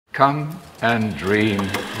Come and dream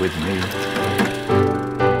with me.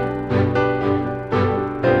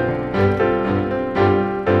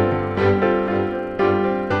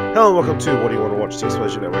 Hello and welcome to What Do You Want to Watch, the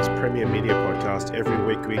Explosion Network's premier media podcast. Every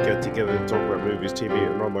week we get together to talk about movies, TV,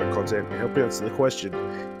 and online content and help you answer the question,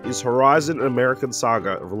 is Horizon an American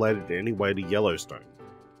Saga related in any way to Yellowstone?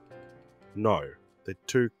 No. They're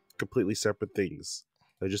two completely separate things.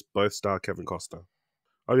 They just both star Kevin Costner.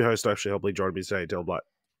 I'm your host, Ashley Helbley. Joining me today, Del Blight.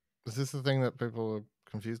 Is this the thing that people are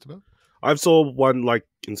confused about? I saw one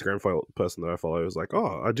Instagram person that I follow was like,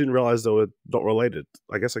 oh, I didn't realize they were not related.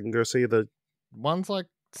 I guess I can go see the... One's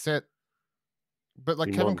set, but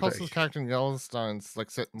in Kevin modern Costner's day. character in Yellowstone's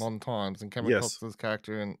set modern times, and Kevin Yes. Costner's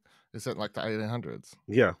character is set in the 1800s.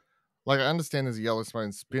 Yeah. I understand there's a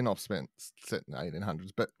Yellowstone spin-off set in the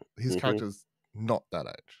 1800s, but his character's not that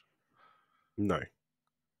age. No.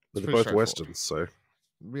 But It's they're both pretty westerns, so...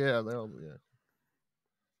 Yeah, they're all, yeah.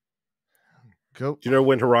 Cool. Do you know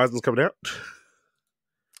when Horizon's coming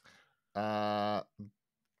out?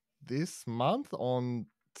 This month on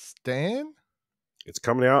Stan. It's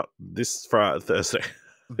coming out this Thursday.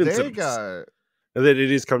 There you go. And then it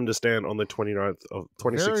is coming to Stan on the 26th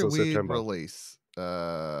Very of weird September. Release.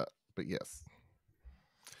 But yes.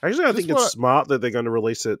 Actually, I think it's smart that they're going to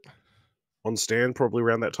release it on Stan probably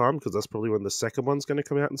around that time, because that's probably when the second one's going to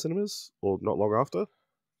come out in cinemas, or not long after.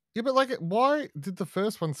 Yeah, but why did the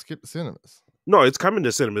first one skip cinemas? No, it's coming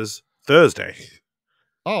to cinemas Thursday.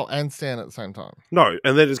 Oh, and Stan at the same time. No,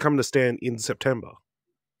 and then it's coming to Stan in September.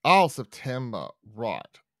 Oh, September.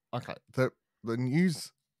 Right. Okay. The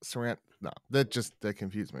news surround... No, they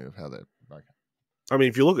confuse me with how they're... Okay. I mean,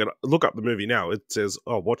 if you look up the movie now, it says,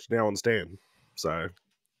 oh, watch now on Stan. So...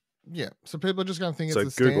 Yeah, so people are just going to think So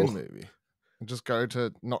it's a Google. Stan movie. And just go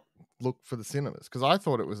to not look for the cinemas. Because I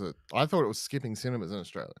thought it was skipping cinemas in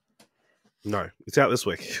Australia. No, it's out this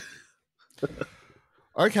week.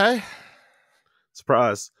 Okay.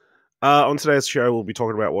 Surprise. On today's show, we'll be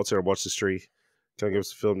talking about what's in our watch history. Going to give us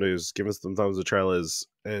some film news, give us some thumbs of trailers,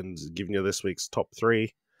 and giving you this week's top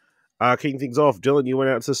 3. Kicking things off, Dylan, you went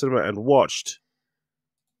out to the cinema and watched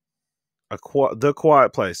The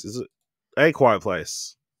Quiet Place. Is it A Quiet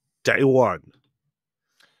Place? Day 1.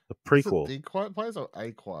 A prequel. Is it The Quiet Place or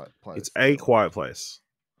A Quiet Place? It's A Quiet Place.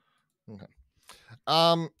 Okay.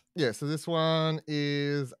 Yeah, so this one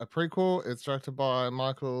is a prequel. It's directed by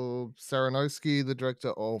Michael Saranowski, the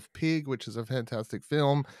director of Pig, which is a fantastic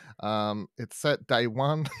film. It's set day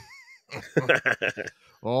 1.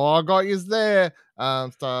 Oh, I got you there.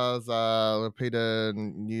 Stars Lupita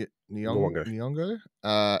Nyong'o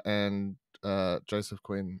and Joseph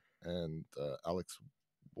Quinn, and Alex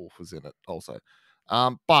Wolff was in it also.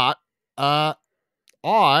 But I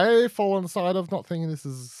fall on the side of not thinking this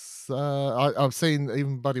is... I've seen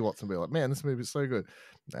even Buddy Watson be like, man, this movie is so good.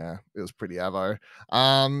 Nah, it was pretty avo.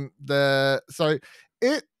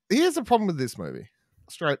 Here's the problem with this movie.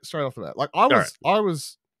 Straight off the bat.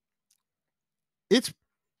 It's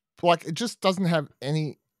it just doesn't have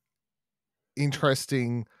any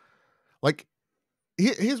interesting...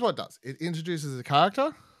 here's what it does. It introduces a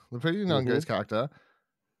character, Lupita Nyong'o's character,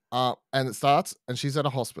 and it starts, and she's at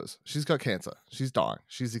a hospice. She's got cancer. She's dying.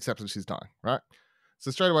 She's accepted she's dying, right? So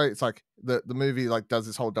straight away, it's the movie does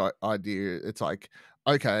this whole idea. It's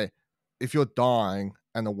okay, if you're dying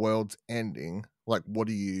and the world's ending, what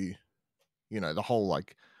do you, the whole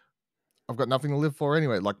I've got nothing to live for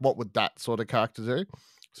anyway. What would that sort of character do?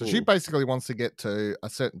 So she basically wants to get to a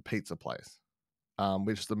certain pizza place,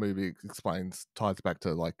 which the movie explains ties back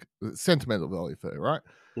to sentimental value for her, right?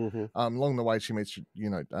 Along the way, she meets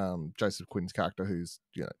Joseph Quinn's character, who's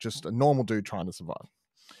just a normal dude trying to survive.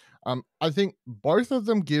 I think both of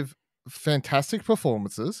them give fantastic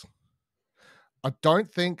performances. I don't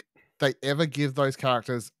think they ever give those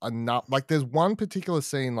characters enough. There's one particular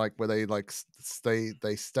scene where they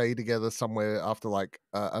stay together somewhere after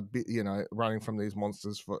a bit, running from these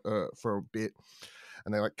monsters for a bit,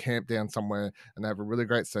 and they camp down somewhere, and they have a really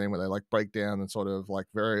great scene where they break down and sort of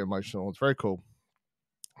very emotional. It's very cool.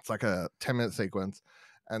 It's a 10-minute sequence.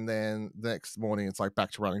 And then the next morning, it's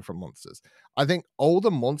back to running from monsters. I think all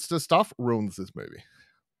the monster stuff ruins this movie.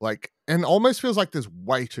 And almost feels there's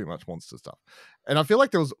way too much monster stuff. And I feel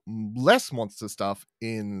there was less monster stuff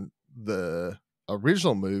in the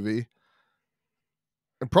original movie,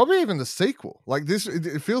 and probably even the sequel.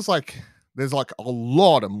 It feels there's a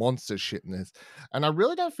lot of monster shit in this. And I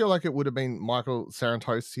really don't feel it would have been Michael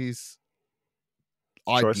Saranowski's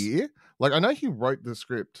idea. I know he wrote the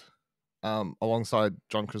script alongside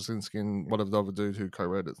John Krasinski and whatever the other dude who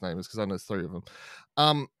co-wrote its name is, because I know there's 3 of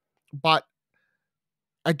them. But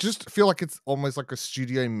I just feel like it's almost like a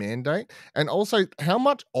studio mandate. And also how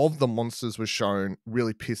much of the monsters was shown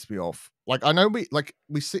really pissed me off. Like I know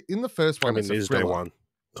we see in the first one, I mean, it's a is there thriller. one?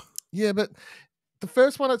 Yeah, but the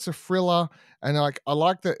first one, it's a thriller, and like I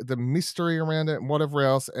like the mystery around it and whatever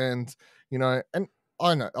else. And and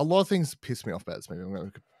I know a lot of things piss me off about this movie. I'm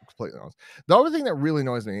going to be completely honest. The other thing that really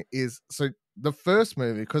annoys me is the first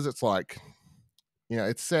movie, because it's like,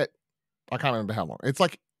 it's set. I can't remember how long. It's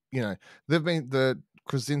like, they've been the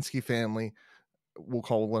Krasinski family, we'll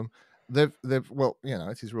call them. They've well,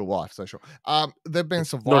 it's his real life, so sure. They've been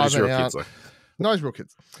Not his surviving real out. kids, though. No, his real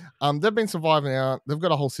kids. They've been surviving out. They've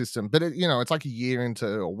got a whole system, but it's like a year into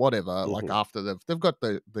or whatever. Like after they've got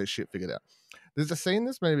the shit figured out. There's a scene in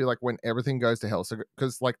this movie like when everything goes to hell. So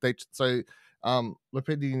because like Lupita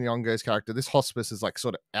Nyong'o's character, this hospice is like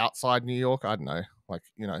sort of outside New York. I don't know, like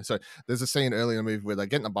So there's a scene early in the movie where they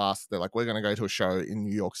get in a bus. They're like, we're going to go to a show in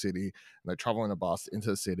New York City, and they travel in a bus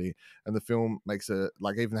into the city. And the film makes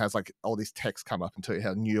even has like all these texts come up and tell you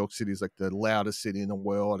how New York City is like the loudest city in the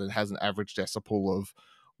world and has an average decibel of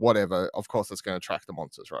whatever. Of course, it's going to attract the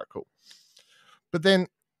monsters, right? Cool. But then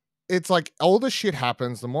it's like all the shit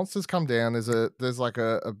happens. The monsters come down. There's like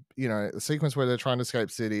a sequence where they're trying to escape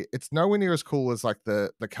city. It's nowhere near as cool as like the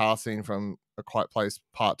car scene from A Quiet Place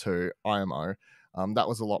Part 2, IMO. That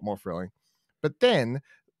was a lot more thrilling. But then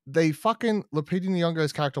they fucking Lupita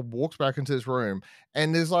Nyong'o's character walks back into this room,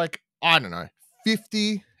 and there's like, I don't know,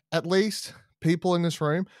 50 at least people in this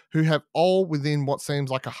room who have all within what seems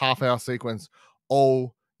like a half-hour sequence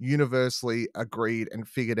all universally agreed and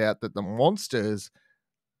figured out that the monsters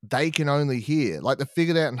they can only hear. Like, they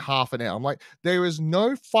figured out in half an hour. I'm like, there is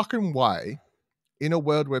no fucking way in a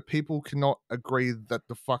world where people cannot agree that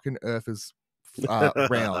the fucking earth is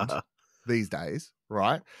round these days,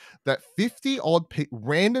 right? That 50 odd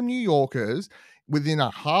random New Yorkers within a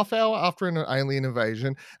half hour after an alien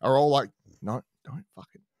invasion are all like, no, don't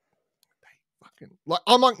fucking, they fucking, like,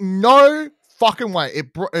 I'm like, no fucking way.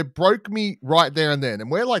 It broke me right there and then,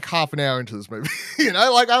 and we're like half an hour into this movie.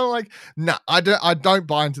 Like I'm like, no, I don't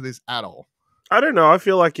buy into this at all. I don't know. I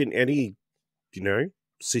feel like in any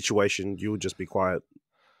situation, you would just be quiet.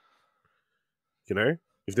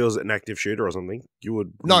 If there was an active shooter or something, you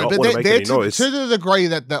would not want to make any noise. To the degree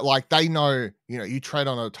that like they know, you tread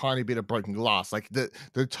on a tiny bit of broken glass, like the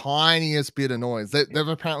tiniest bit of noise. They've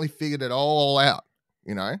apparently figured it all out.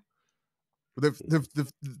 They've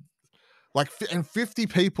like, and 50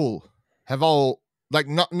 people have all, like,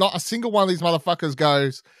 not a single one of these motherfuckers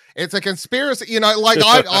goes, it's a conspiracy, like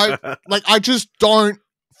I just don't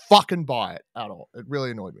fucking buy it at all. It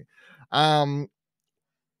really annoyed me. And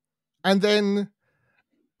then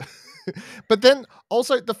but then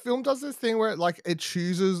also the film does this thing where it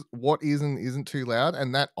chooses what is and isn't too loud,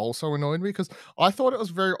 and that also annoyed me because I thought it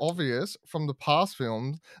was very obvious from the past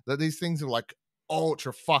films that these things are like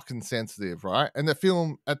ultra fucking sensitive, right? And the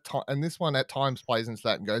film and this one at times plays into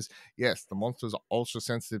that and goes, yes, the monsters are ultra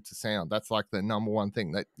sensitive to sound. That's like the number one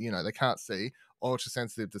thing that they can't see, ultra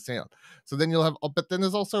sensitive to sound. So then you'll have, but then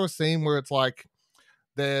there's also a scene where it's like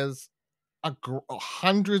there's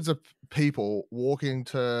hundreds of people walking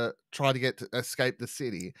to try to escape the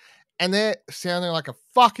city, and they're sounding like a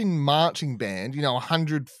fucking marching band.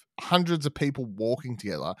 Hundreds of people walking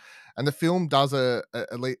together, and the film does it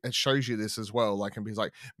shows you this as well. Like, and he's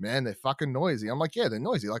like, man, they're fucking noisy. I'm like, yeah, they're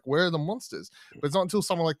noisy. Like, where are the monsters? But it's not until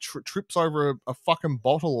someone like trips over a fucking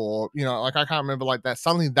bottle, or like, I can't remember, like that.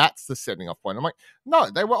 Suddenly, that's the setting off point. I'm like, no,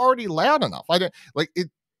 they were already loud enough. I don't like it.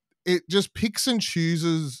 It just picks and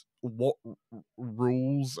chooses what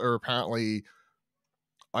rules are apparently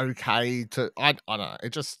okay to. I don't know.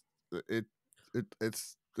 It just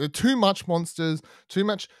it's too much monsters, too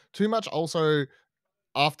much. Also,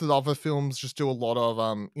 after the other films, just do a lot of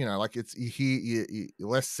like it's you hear you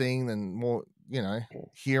less seeing than more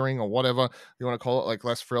hearing, or whatever you want to call it, like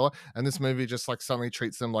less thriller. And this movie just like suddenly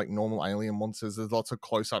treats them like normal alien monsters. There's lots of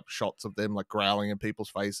close up shots of them like growling in people's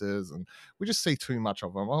faces, and we just see too much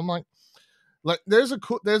of them. I'm like, there's a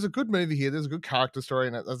good movie here. There's a good character story,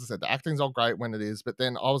 and as I said, the acting's all great when it is. But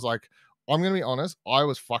then I was like, I'm gonna be honest, I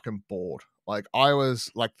was fucking bored. Like, I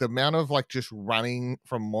was like, the amount of like just running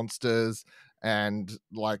from monsters and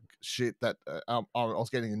like shit that I was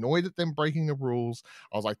getting annoyed at them breaking the rules.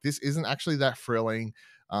 I was like, this isn't actually that thrilling.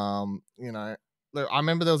 I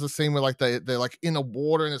remember there was a scene where like they're like in the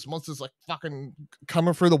water, and this monster's like fucking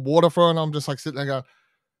coming through the waterfront, and I'm just like sitting there going,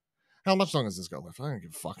 how much longer has this got left? I don't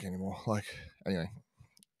give a fuck anymore. Like, anyway,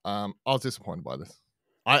 I was disappointed by this.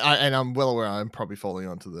 And I'm well aware I'm probably falling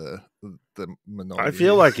onto the minority. I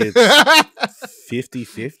feel like it's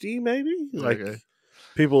 50-50 maybe. Like, okay.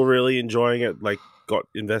 People really enjoying it, like, got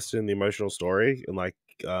invested in the emotional story, and like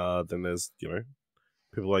then there's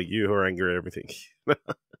people like you who are angry at everything.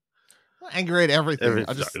 Angry at everything.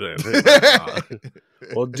 I just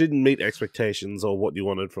or didn't meet expectations or what you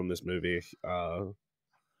wanted from this movie.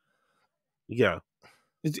 Yeah,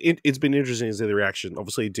 it's been interesting to see the reaction.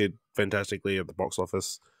 Obviously, it did fantastically at the box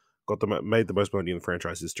office. Made the most money in the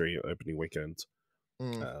franchise history opening weekend.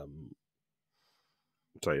 So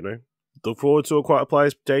look forward to A Quiet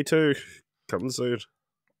Place Day 2 coming soon.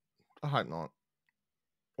 I hope not.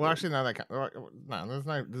 Well, actually, no, they can't. No,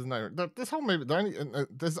 there's no. This whole movie,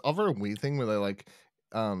 there's other weird thing where they're like,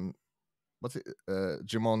 what's it?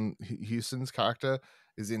 Jimon Houston's character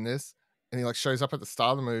is in this, and he like shows up at the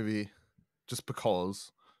start of the movie just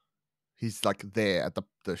because he's like there at the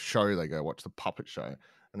show they go watch, the puppet show,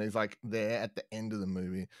 and he's like there at the end of the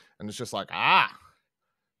movie, and it's just like,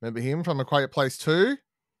 remember him from A Quiet Place 2?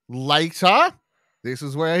 Later, this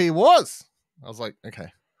is where he was. I was like, okay,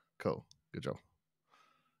 cool, good job.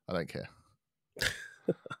 I don't care.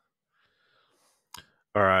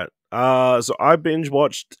 All right. So I binge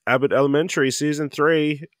watched Abbott Elementary season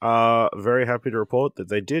 3. Very happy to report that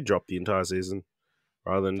they did drop the entire season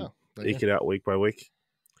rather than eke it out week by week.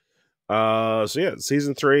 So yeah,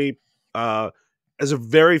 season 3 has a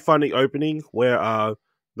very funny opening where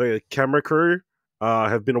the camera crew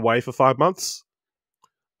have been away for 5 months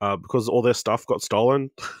because all their stuff got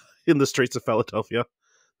stolen in the streets of Philadelphia.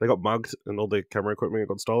 They got mugged and all their camera equipment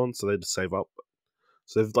got stolen, so they had to save up.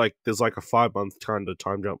 So there's like a 5-month kind of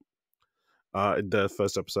time jump in the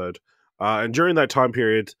first episode. And during that time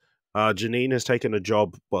period, Janine has taken a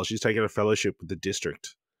job. Well, she's taken a fellowship with the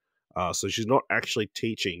district. So she's not actually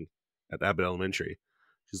teaching at Abbott Elementary.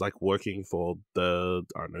 She's like working for the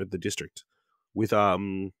district with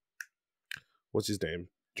what's his name?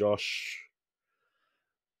 Josh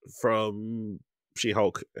from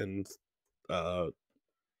She-Hulk and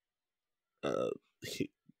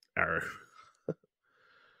Arrow.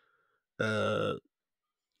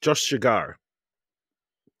 Josh Shigar.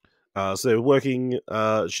 So they're working,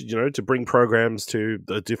 to bring programs to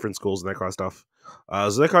the different schools and that kind of stuff.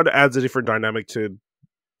 So that kind of adds a different dynamic to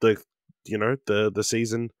the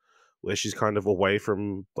season, where she's kind of away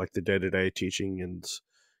from like the day-to-day teaching and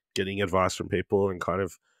getting advice from people, and kind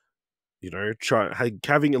of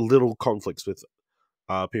having a little conflicts with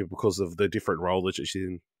people because of the different role that she's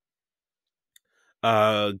in.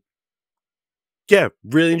 Yeah,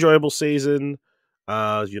 really enjoyable season.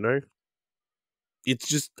 It's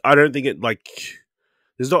just, I don't think it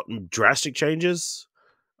there's not drastic changes.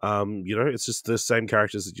 It's just the same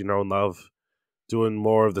characters that you know and love, doing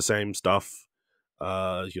more of the same stuff.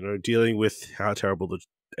 Dealing with how terrible the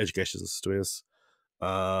education system is.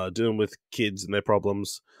 Dealing with kids and their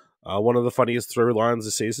problems. One of the funniest through lines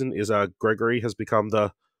this season is Gregory has become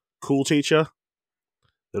the cool teacher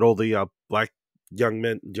that all the black young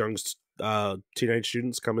teenage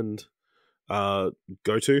students come and go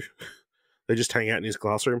to. They just hang out in his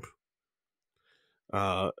classroom.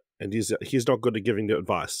 And he's not good at giving the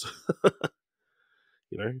advice.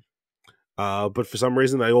 But for some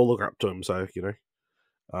reason they all look up to him, so he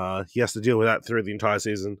has to deal with that through the entire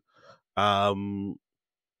season. Yeah,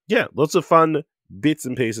 lots of fun bits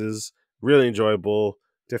and pieces, really enjoyable,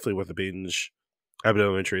 definitely worth a binge. Abbott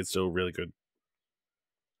Elementary is still really good.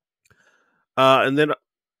 And then,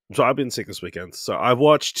 so I've been sick this weekend, so I've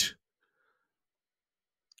watched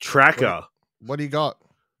Tracker. What do you got?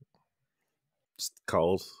 Just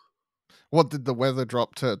cold. What, did the weather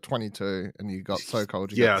drop to 22 and you got so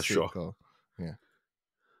cold? You got sure. Cold?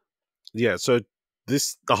 Yeah. So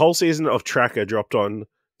the whole season of Tracker dropped on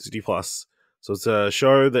Disney Plus. So it's a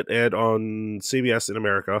show that aired on CBS in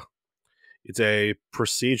America. It's a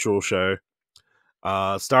procedural show,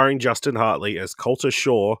 starring Justin Hartley as Coulter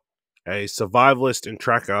Shaw, a survivalist and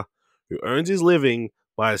tracker who earns his living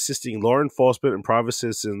by assisting law enforcement and private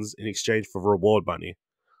citizens in exchange for reward money.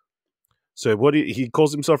 So he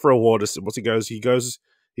calls himself a rewardist. He gets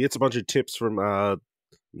a bunch of tips from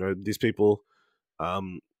these people,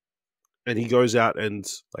 and he goes out and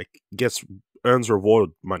earns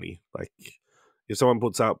reward money. Like if someone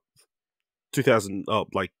puts up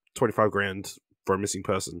 25 grand for a missing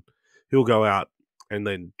person, he'll go out and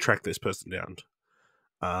then track this person down.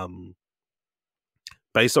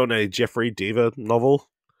 Based on a Jeffrey Deaver novel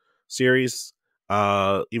series,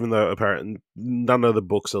 even though apparently none of the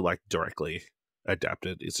books are directly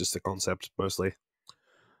adapted. It's just a concept mostly.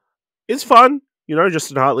 It's fun,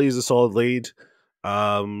 Justin Hartley is a solid lead.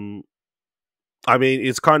 I mean,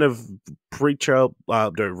 it's kind of Reacher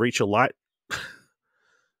light.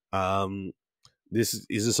 This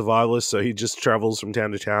is a survivalist, so he just travels from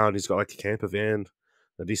town to town. He's got a camper van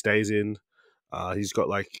that he stays in. He's got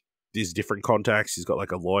these different contacts. He's got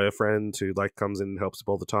like a lawyer friend who like comes in and helps him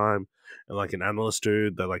all the time, and like an analyst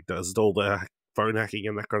dude that like does all the phone hacking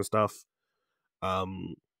and that kind of stuff.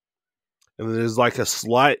 And then there's like a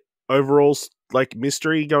slight overall like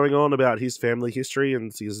mystery going on about his family history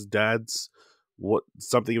and his dad's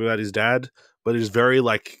something about his dad, but it's very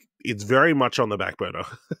much on the back burner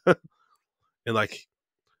and like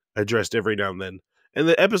addressed every now and then. And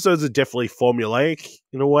the episodes are definitely formulaic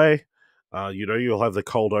in a way. You'll have the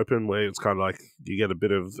cold open where it's kind of like you get a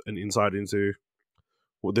bit of an insight into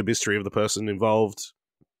the mystery of the person involved.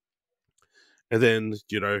 And then,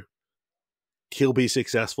 he'll be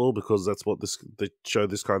successful because that's what this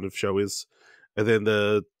kind of show is. And then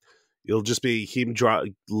it'll just be him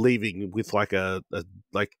leaving with like a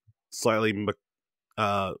like slightly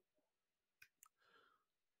I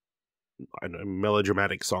don't know,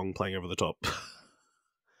 melodramatic song playing over the top.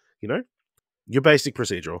 Your basic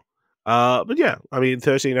procedural. But yeah, I mean,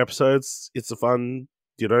 13 episodes. It's a fun,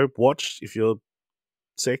 watch if you're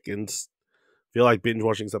sick and feel like binge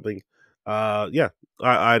watching something. Yeah,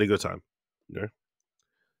 I had a good time.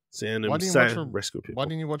 Rescue people. Why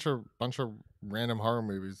didn't you watch a bunch of random horror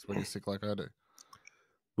movies when you're sick like I do?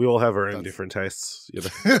 We all have our own different tastes,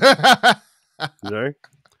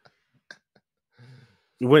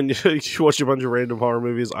 When you watch a bunch of random horror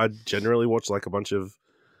movies, I generally watch like a bunch of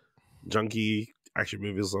junky action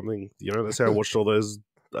movies or something. That's how I watched all those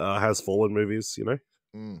Has Fallen movies,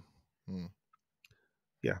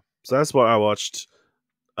 Yeah. So that's what I watched.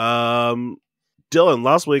 Dylan,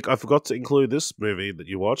 last week I forgot to include this movie that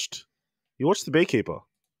you watched. You watched The Beekeeper.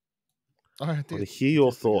 Oh, I did. I want to hear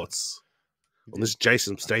your thoughts on this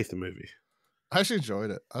Jason Statham movie. I actually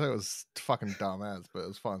enjoyed it. I think it was fucking dumb ass, but it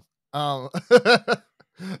was fun.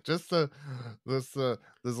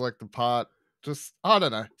 There's like the part, just I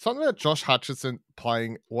don't know, something about Josh Hutcherson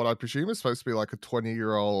playing what I presume is supposed to be like a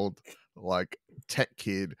 20-year-old like tech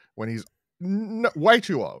kid when he's way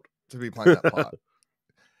too old to be playing that part.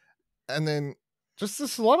 And then just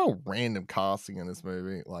there's a lot of random casting in this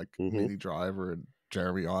movie, like Minnie Driver and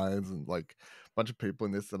Jeremy Irons and like a bunch of people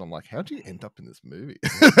in this that I'm like, how do you end up in this movie?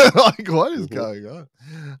 Like, what is going on?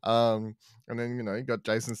 And then, you got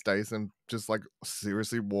Jason Statham just like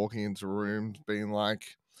seriously walking into rooms being like,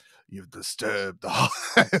 you've disturbed the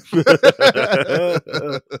hive.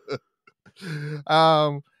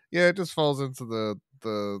 Yeah, it just falls into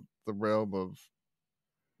the realm of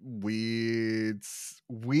weird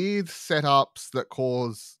setups that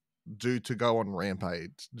cause dude to go on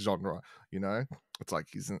rampage genre. It's like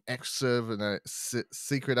he's an ex-servant, a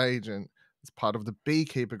secret agent. It's part of the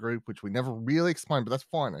Beekeeper group, which we never really explained, but that's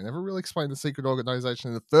fine. I never really explained the secret organization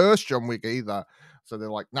in the first John Wick either. So they're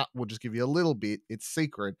like, nah, we'll just give you a little bit. It's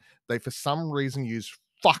secret. They, for some reason, use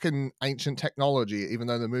fucking ancient technology, even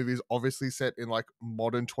though the movie is obviously set in like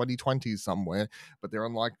modern 2020s somewhere, but they're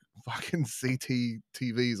on like fucking CT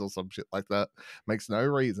TVs or some shit like that. Makes no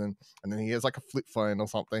reason. And then he has like a flip phone or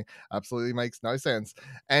something. Absolutely makes no sense.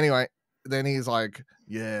 Anyway, then he's like,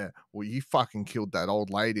 yeah, well, you fucking killed that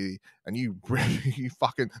old lady and you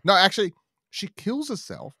fucking... No, actually, she kills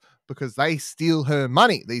herself because they steal her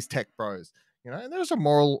money, these tech bros. And there's a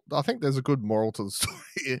moral... I think there's a good moral to the story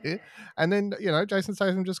here. And then, Jason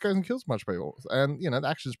Statham just goes and kills a bunch of people. And, the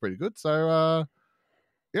action's pretty good. So,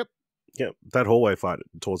 yep. Yeah, that hallway fight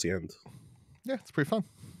towards the end. Yeah, it's pretty fun.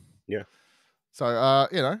 Yeah. So, I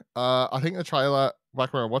think the trailer,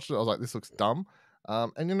 back when I watched it, I was like, this looks dumb.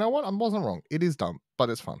 And you know what? I wasn't wrong. It is dumb,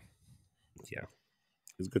 but it's fun. Yeah.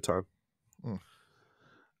 It's a good time.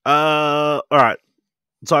 All right.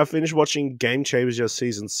 So I finished watching Game Changer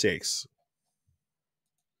Season 6.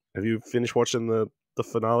 Have you finished watching the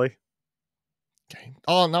finale?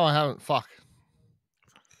 Oh, no, I haven't. Fuck.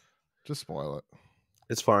 Just spoil it.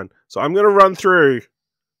 It's fine. So I'm going to run through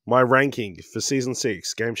my ranking for Season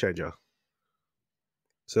 6, Game Changer.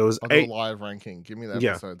 So it was I'll 8... do a live ranking. Give me the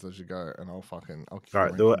episodes as you go, and I'll All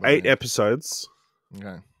right, there were 8 episodes.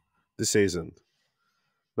 Okay. This season.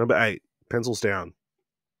 Number 8, Pencils Down.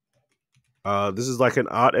 This is like an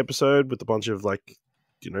art episode with a bunch of like,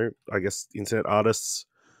 I guess internet artists,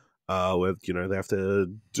 where they have to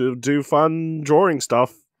do fun drawing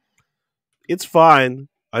stuff. It's fine.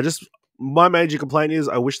 My major complaint is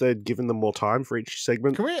I wish they had given them more time for each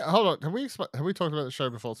segment. Can we hold on? Have we talked about the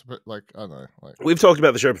show before? Like, I don't know. Like, we've talked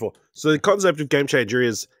about the show before. So the concept of Game Changer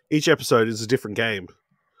is each episode is a different game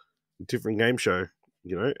show.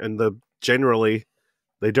 And generally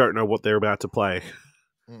they don't know what they're about to play.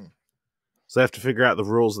 So they have to figure out the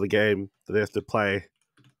rules of the game that they have to play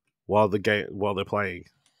while they're playing.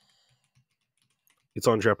 It's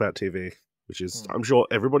on Dropout TV, which is I'm sure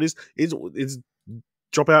everybody's it's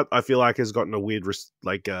Dropout, I feel like, has gotten a weird,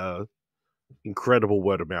 incredible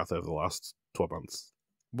word of mouth over the last 12 months.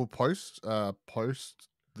 Well, post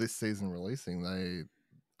this season releasing, they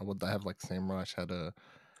have like Sam Reich had a.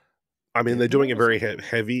 I mean, they're doing a very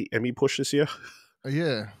heavy Emmy push this year.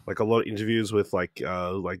 Yeah, like a lot of interviews with like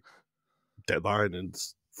Deadline and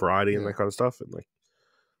Variety and that kind of stuff, and like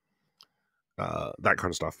that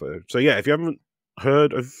kind of stuff. So yeah, if you haven't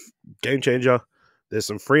heard of Game Changer, there's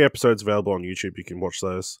some free episodes available on YouTube. You can watch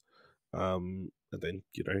those, and then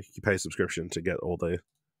you pay a subscription to get all the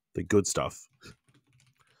good stuff.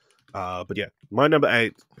 But yeah, my number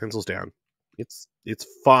 8, pencils down. It's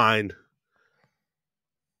fine,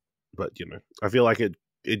 but I feel like it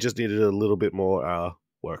just needed a little bit more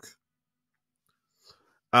work.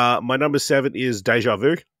 My number 7 is Deja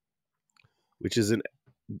Vu, which is an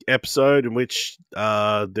episode in which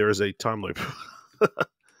there is a time loop,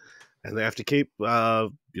 and they have to keep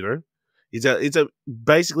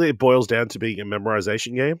basically it boils down to being a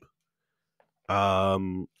memorization game. I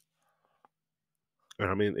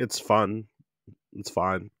mean, it's fun, it's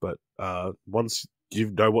fine, but once you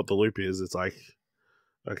know what the loop is, it's like,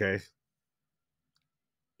 okay,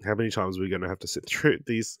 how many times are we going to have to sit through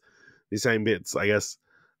these same bits? I guess.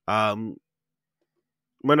 My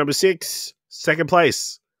number 6, second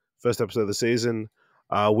place, first episode of the season,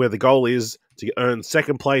 where the goal is to earn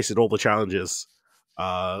second place in all the challenges.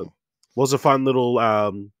 Was a fun little.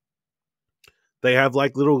 They have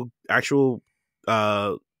like little actual,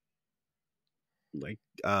 trying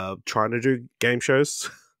to do game shows,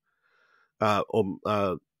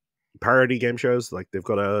 or parody game shows. Like they've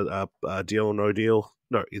got a Deal or No Deal.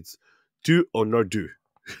 No, it's Do or No Do.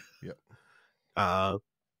 Yep.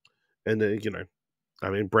 And I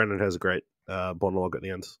mean, Brennan has a great monologue at the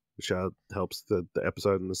end, which helps the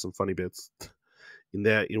episode, and there's some funny bits in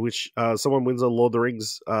there in which someone wins a Lord of the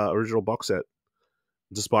Rings original box set,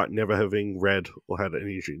 despite never having read or had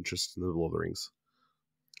any interest in the Lord of the Rings,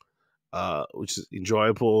 which is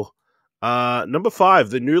enjoyable. Number 5,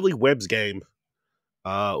 the Newlyweds Game,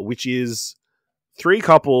 which is 3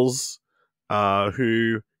 couples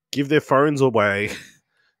who give their phones away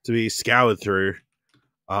to be scoured through.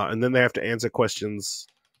 And then they have to answer questions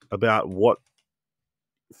about what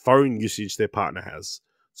phone usage their partner has.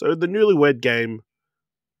 So the Newlywed Game,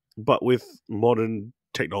 but with modern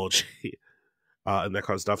technology and that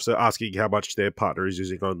kind of stuff. So asking how much their partner is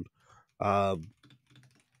using on,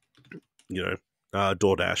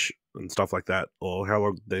 DoorDash and stuff like that, or how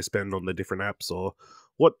long they spend on the different apps, or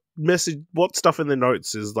what stuff in the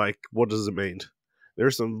notes is like, what does it mean? There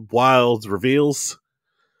are some wild reveals.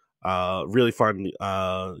 Really fun,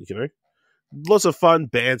 lots of fun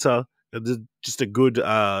banter, and just a good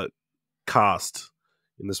cast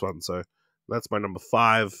in this one. So that's my number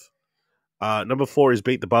 5. Number 4 is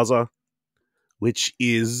Beat the Buzzer, which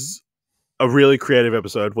is a really creative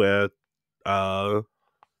episode where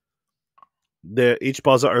each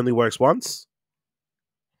buzzer only works once.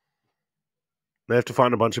 They have to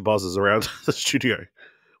find a bunch of buzzers around the studio,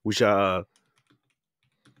 which are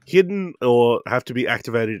hidden or have to be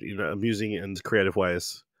activated in amusing and creative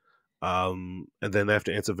ways. And then they have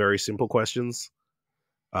to answer very simple questions,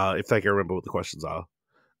 if they can remember what the questions are.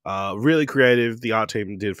 Really creative. The art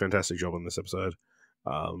team did a fantastic job on this episode.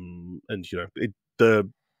 And the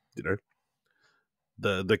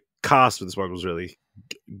cast for this one was really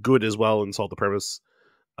good as well and sold the premise.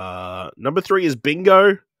 Number 3 is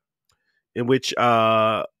Bingo, in which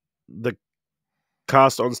the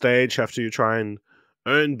cast on stage have to try and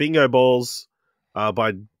earn bingo balls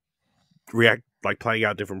by playing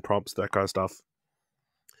out different prompts, that kind of stuff.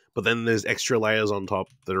 But then there's extra layers on top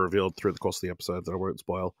that are revealed through the course of the episode that I won't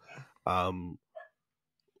spoil.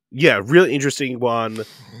 Really interesting one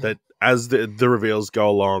that, as the reveals go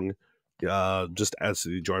along, just adds to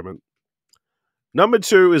the enjoyment. Number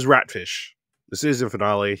 2 is Ratfish, the season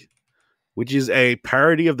finale, which is a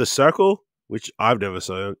parody of The Circle, which I've never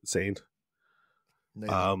seen.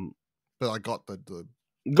 Neither. But I got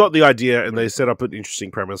the idea, and they set up an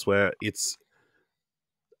interesting premise where it's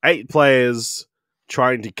 8 players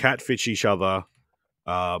trying to catfish each other,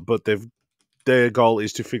 but their goal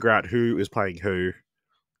is to figure out who is playing who.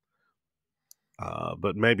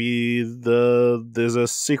 But maybe there's a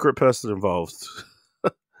secret person involved.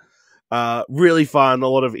 Really fun, a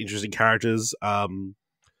lot of interesting characters,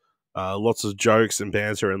 lots of jokes and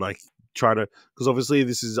banter, and like trying to, because obviously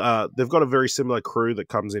this is they've got a very similar crew that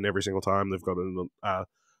comes in every single time. They've got a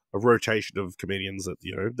rotation of comedians that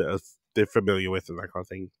they're familiar with and that kind of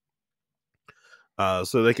thing.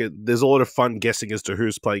 So there's a lot of fun guessing as to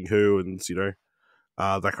who's playing who, and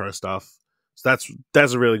that kind of stuff. So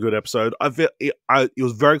that's a really good episode. I feel it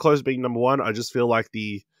was very close to being number one. I just feel like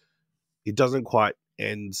it doesn't quite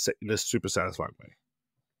end in a super satisfying way.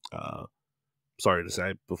 Sorry to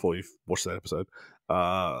say before you've watched that episode,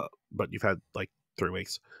 but you've had like 3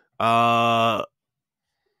 weeks. My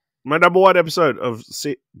number one episode of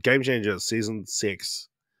Game Changer season 6,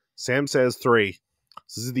 Sam Says 3.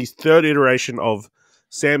 This is the third iteration of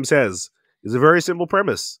Sam Says. It's a very simple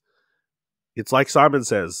premise. It's like Simon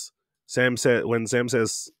Says. When Sam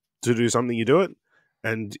says to do something, you do it,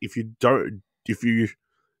 and if you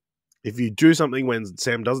do something when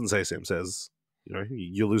Sam doesn't say Sam Says,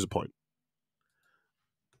 you lose a point.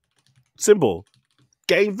 Simple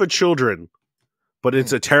game for children, but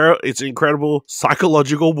it's it's an incredible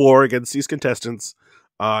psychological war against these contestants,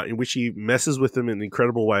 in which he messes with them in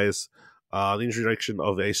incredible ways. The introduction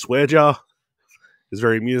of a swear jar is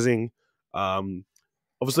very amusing.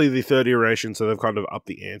 Obviously, the third iteration, so they've kind of upped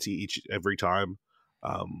the ante every time.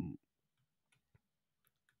 And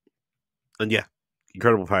yeah,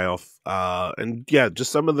 incredible payoff. And yeah,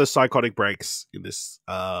 just some of the psychotic breaks in this,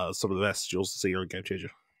 some of the best you'll see on Game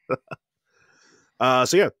Changer.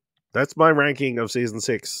 So yeah, that's my ranking of season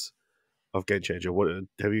 6 of Game Changer. What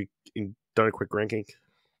have you done a quick ranking?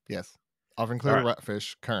 Yes. I've included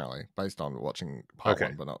Ratfish currently based on watching part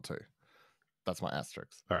 1 but not 2. That's my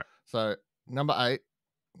asterisk. All right. So number 8,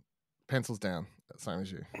 Pencils Down, same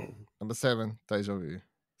as you. Number 7, Deja Vu,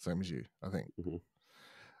 same as you, I think.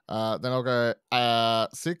 Mm-hmm. Then I'll go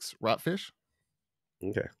 6, Ratfish.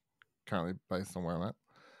 Okay. Currently based on where I'm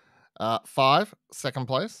at. 5, Second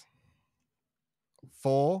Place.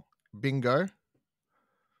 4, Bingo.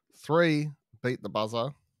 3, Beat the Buzzer.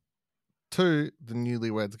 2, The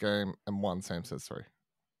Newlyweds Game. And 1, Sam Says 3.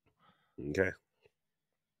 Okay.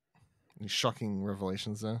 Any shocking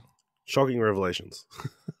revelations there? Shocking revelations.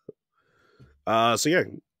 So yeah,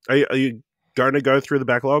 are you going to go through the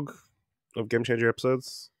backlog of Game Changer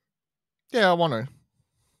episodes? Yeah, I want to.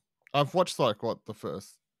 I've watched the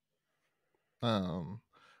first. I've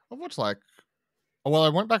watched I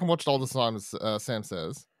went back and watched all the time Sam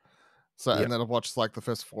Says. So and then I've watched the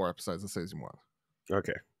first 4 episodes of season 1.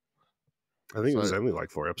 Okay. I think it was only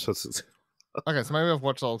 4 episodes. Okay, so maybe I've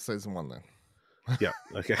watched all of season 1 then. Yeah.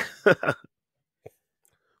 Okay.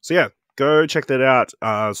 So yeah, go check that out.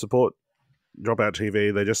 Support Dropout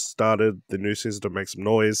TV. They just started the new season of Make Some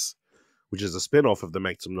Noise, which is a spin-off of the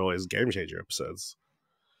Make Some Noise Game Changer episodes.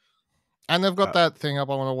 And they've got that thing up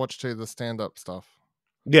I want to watch too, the stand-up stuff.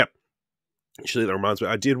 Yeah. Actually, that reminds me.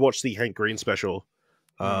 I did watch the Hank Green special.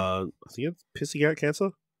 I think it's Pissing Out Cancer.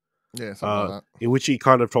 Yeah, something like that. In which he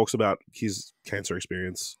kind of talks about his cancer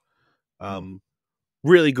experience.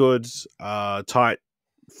 Really good, tight,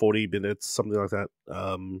 40 minutes, something like that.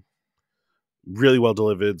 Really well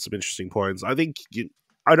delivered, some interesting points. I think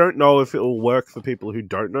I don't know if it will work for people who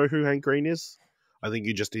don't know who Hank Green is. I think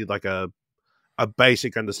you just need a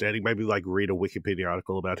basic understanding, maybe read a Wikipedia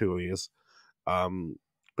article about who he is.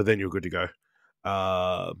 But then you're good to go.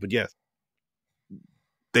 But yeah,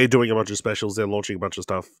 they're doing a bunch of specials. They're launching a bunch of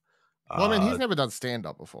stuff. Well, I mean, he's never done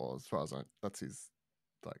stand-up before, as far as that's his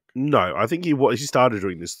No, I think he started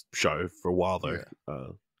doing this show for a while though. Yeah.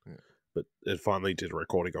 But it finally did a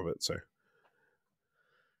recording of it. So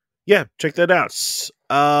yeah, check that out. So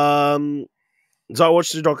I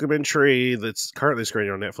watched a documentary that's currently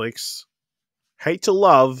screening on Netflix. Hate to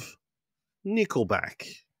Love Nickelback.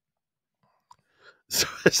 So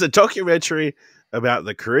it's a documentary about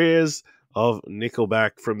the careers of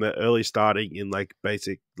Nickelback from the early starting in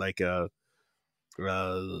basic a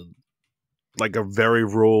very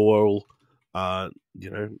rural,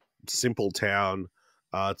 simple town,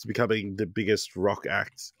 to becoming the biggest rock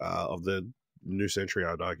act of the new century,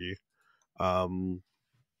 I'd argue.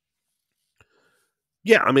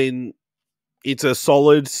 Yeah, I mean, it's a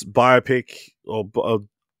solid biopic or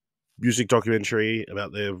music documentary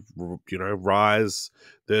about their, rise,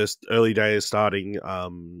 their early days starting,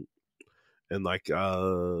 and that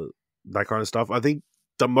kind of stuff. I think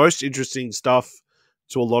the most interesting stuff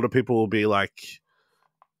to a lot of people will be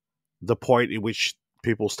the point in which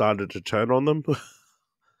people started to turn on them,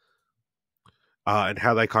 and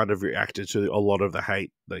how they kind of reacted to a lot of the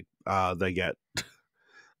hate they get.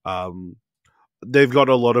 They've got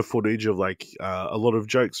a lot of footage of a lot of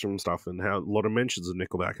jokes from stuff and how a lot of mentions of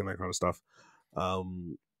Nickelback and that kind of stuff.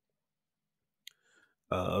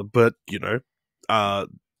 But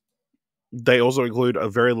they also include a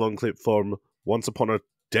very long clip from Once Upon a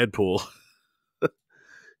Deadpool,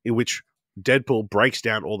 in which Deadpool breaks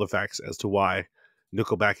down all the facts as to why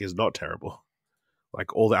Nickelback is not terrible.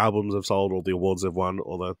 All the albums have sold, all the awards they've won,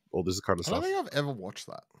 all this kind of stuff. I don't think I've ever watched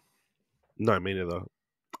that. No, me neither.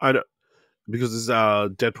 I don't. because it's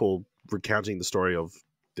Deadpool recounting the story of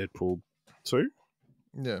Deadpool 2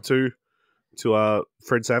 Yeah. to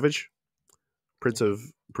Fred Savage,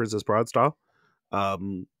 Princess Bride style.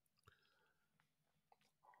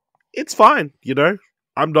 It's fine, you know.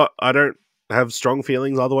 I don't have strong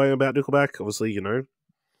feelings either way about Nickelback. Obviously, you know,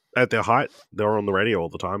 at their height, they were on the radio all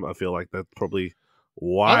the time. I feel like that's probably I don't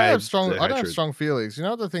why have strong. the I don't have hatred. strong feelings. You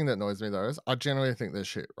know the thing that annoys me though is I generally think they're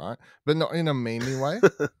shit, right? But not in a memey way.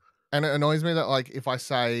 And it annoys me that like if I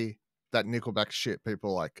say that Nickelback shit,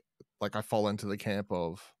 people like I fall into the camp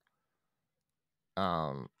of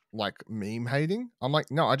like meme hating. I'm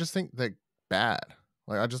like, no, I just think they're bad.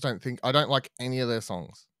 Like I don't like any of their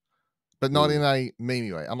songs. But not in a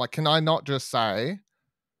memey way. I'm like, can I not just say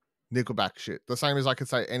Nickelback shit? The same as I could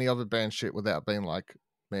say any other band shit without being like,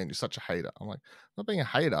 man, you're such a hater. I'm like, not being a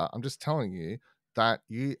hater. I'm just telling you that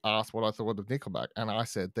you asked what I thought of Nickelback, and I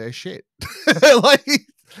said they're shit. Like,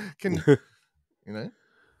 can you know?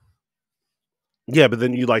 Yeah, but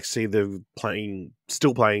then you like see them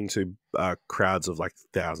still playing to crowds of like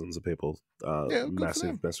thousands of people, Yeah, good for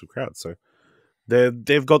them. massive crowds. So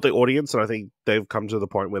they've got the audience, and I think they've come to the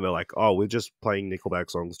point where they're like, oh, we're just playing Nickelback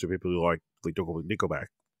songs to people who like Nickelback.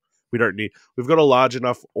 We've got a large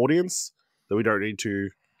enough audience that we don't need to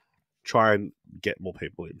try and get more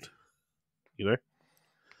people in, you know?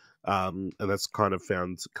 And that's kind of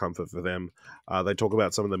found comfort for them. They talk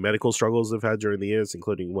about some of the medical struggles they've had during the years,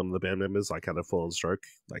 including one of the band members like had a fallen stroke,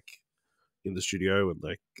 like in the studio, and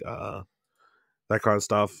like that kind of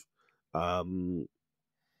stuff.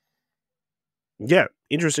 Yeah,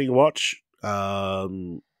 interesting to watch.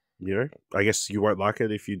 You know, I guess you won't like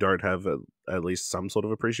it if you don't have at least some sort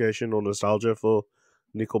of appreciation or nostalgia for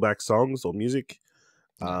Nickelback songs or music.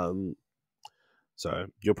 No. So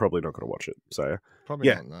you're probably not going to watch it. So Probably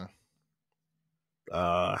yeah. not,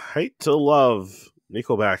 no. Hate to Love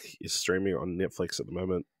Nickelback is streaming on Netflix at the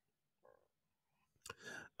moment.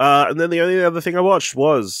 And then the only other thing I watched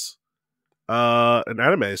was an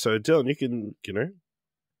anime. So Dylan, you can, you know,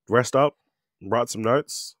 rest up, write some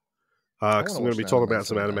notes. Because I'm going to be talking about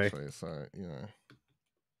some anime. Actually, so, you know.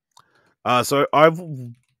 So I've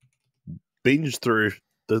binged through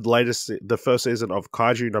the first season of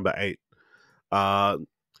Kaiju No.8.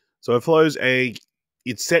 So it follows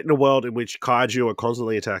it's set in a world in which kaiju are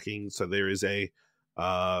constantly attacking. So there is the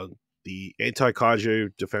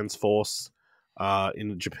anti-kaiju defense force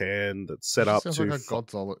in Japan that's set up to... Sounds like a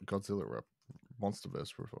Godzilla rep,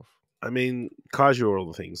 MonsterVerse ripoff. I mean, kaiju are all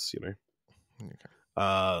the things, you know.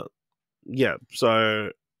 Okay. Yeah,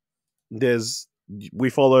 so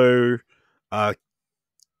we follow Kafka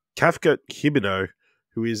Hibino,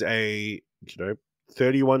 who is a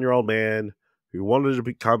 31-year-old man who wanted to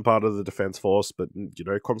become part of the defense force, but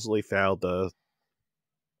constantly failed the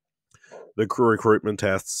crew recruitment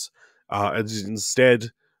tests, and is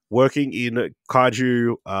instead working in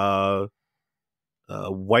kaiju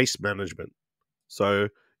waste management. So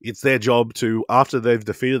it's their job to, after they've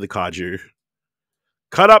defeated the kaiju,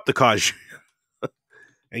 cut up the kaiju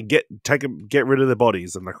and get rid of their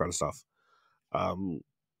bodies and that kind of stuff.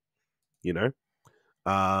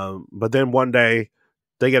 But then one day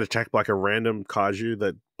they get attacked by a random kaiju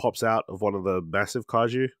that pops out of one of the massive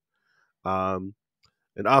kaiju. And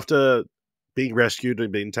after being rescued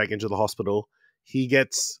and being taken to the hospital, he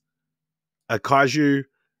gets a kaiju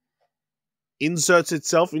inserts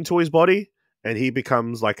itself into his body, and he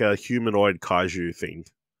becomes like a humanoid kaiju thing.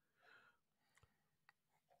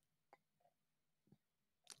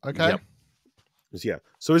 Okay. Yep. Yeah.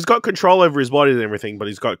 So he's got control over his body and everything, but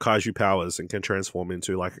he's got kaiju powers and can transform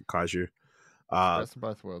into like a kaiju. Best of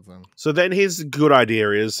both worlds, then. So then his good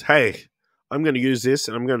idea is, hey, I'm going to use this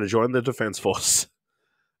and I'm going to join the defense force.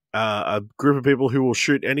 A group of people who will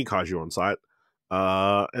shoot any kaiju on sight.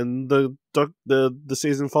 And the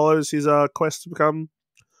season follows his quest to become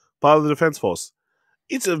part of the defense force.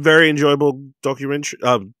 It's a very enjoyable documentary.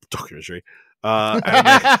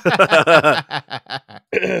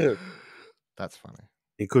 That's funny.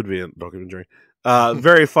 It could be a documentary.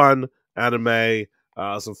 Very fun anime.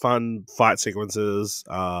 Some fun fight sequences.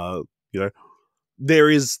 There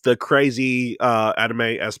is the crazy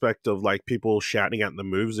anime aspect of like people shouting out the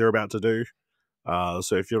moves they're about to do.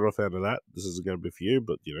 So if you're not a fan of that, this isn't going to be for you.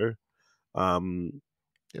 But yeah,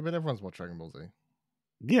 but everyone's watched Dragon Ball Z.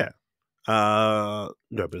 Yeah. No,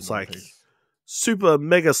 but it's like super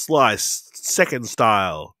mega slice second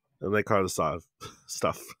style and that kind of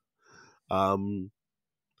stuff.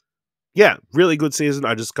 Yeah, really good season.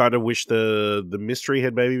 I just kind of wish the mystery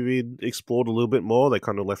had maybe been explored a little bit more. They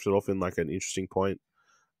kind of left it off in like an interesting point.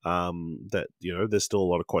 That there's still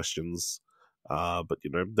a lot of questions. But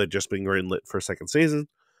they're just being greenlit for a second season.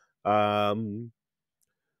 So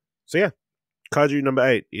yeah, Kaiju number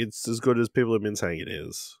 8. It's as good as people have been saying it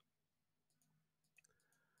is.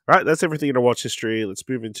 All right, that's everything in our watch history. Let's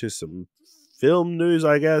move into some film news,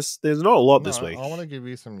 I guess. There's not a lot this week. I want to give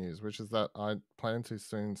you some news, which is that I plan to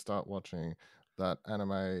soon start watching that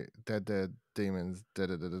anime Dead Demons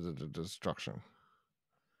Destruction.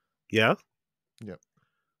 Yeah? Yep.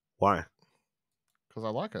 Why? Because I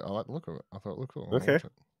like it. I like the look of it. I thought it looked cool. Okay.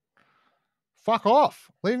 Fuck off.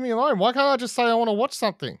 Leave me alone. Why can't I just say I want to watch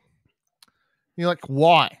something? You're like,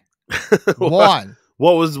 why? Why?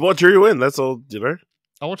 What drew you in? That's all,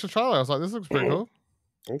 I watched the trailer. I was like, this looks pretty cool.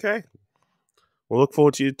 Okay. We'll look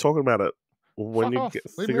forward to you talking about it when Fuck you off.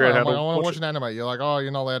 Leave figure me out alone. how to I want to watch watch an anime. You're like, oh,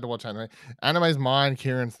 you're not allowed to watch anime. Anime's mine,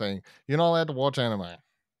 Kieran's thing. You're not allowed to watch anime.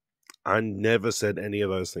 I never said any of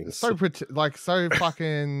those things. So fucking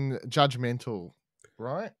judgmental,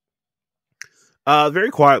 right?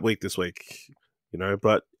 Very quiet week this week,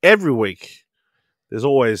 but every week there's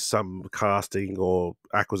always some casting or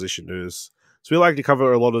acquisition news. So we like to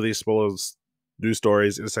cover a lot of these smaller news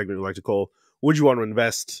stories in a segment we like to call Would You Want to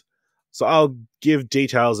Invest? So I'll give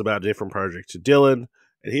details about a different project to Dylan,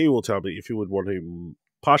 and he will tell me if he would want to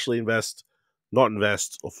partially invest, not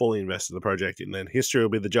invest, or fully invest in the project, and then history will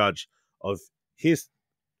be the judge if he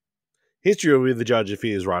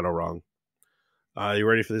is right or wrong. Are you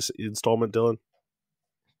ready for this installment, Dylan?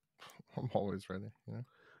 I'm always ready.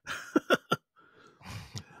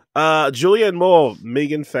 Julianne Moore,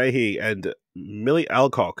 Megan Fahey, and Millie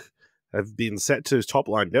Alcock have been set to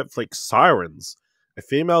topline Netflix Sirens, a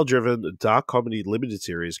female-driven dark comedy limited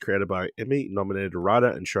series created by Emmy-nominated writer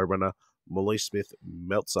and showrunner Molly Smith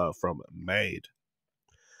Meltzer from Made.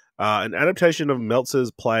 An adaptation of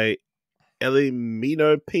Meltzer's play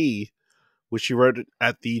Elimino P, which she wrote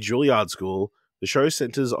at the Juilliard School. The show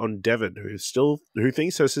centers on Devon, who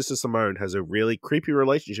thinks her sister Simone has a really creepy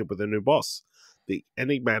relationship with her new boss, the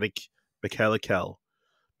enigmatic Michaela Kell.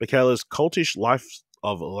 Michaela's cultish life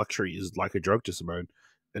of luxury is like a drug to Simone,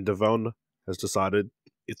 and Devon has decided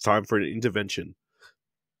it's time for an intervention.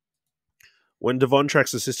 When Devon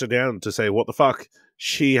tracks her sister down to say, what the fuck,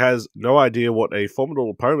 she has no idea what a formidable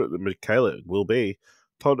opponent Michaela will be,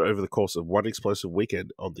 told over the course of one explosive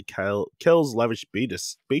weekend on the Kell's lavish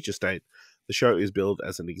beach estate. The show is billed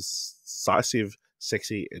as an incisive,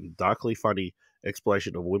 sexy, and darkly funny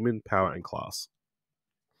exploration of women, power, and class.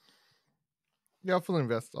 Yeah, I fully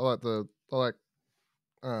invest. I like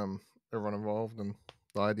everyone involved and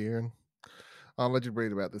the idea, and I'll let you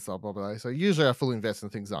read about this up today. So usually I fully invest in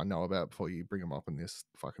things that I know about before you bring them up in this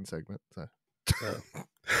fucking segment. So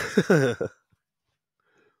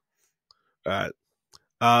Alright.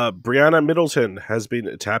 Brianna Middleton has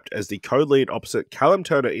been tapped as the co-lead opposite Callum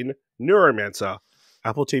Turner in Neuromancer,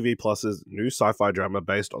 Apple TV Plus's new sci-fi drama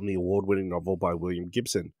based on the award-winning novel by William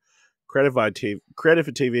Gibson. Created for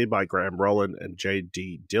TV by Graham Rowland and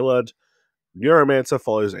J.D. Dillard, Neuromancer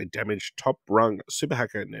follows a damaged top-rung super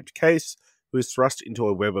hacker named Case, who is thrust into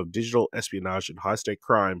a web of digital espionage and high-stake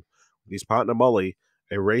crime with his partner Molly,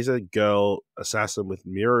 a razor girl assassin with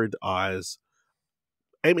mirrored eyes,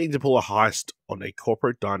 aiming to pull a heist on a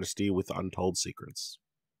corporate dynasty with untold secrets.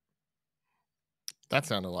 that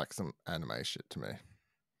sounded like some anime shit to me.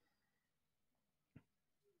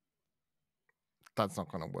 That's not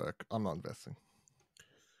going to work. I'm not investing.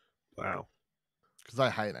 Wow. Because I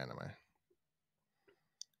hate anime.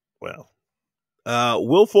 Well.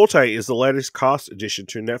 Will Forte is the latest cast addition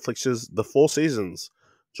to Netflix's The Four Seasons,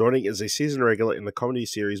 joining as a season regular in the comedy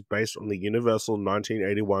series based on the Universal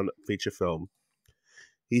 1981 feature film.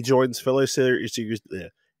 He joins fellow series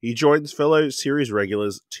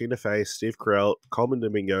regulars Tina Fey, Steve Carell, Coleman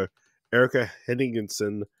Domingo, Erica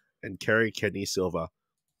Henningsen, and Carrie Kenny Silver.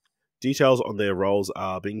 Details on their roles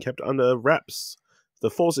are being kept under wraps. The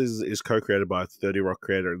Four Seasons is co-created by 30 Rock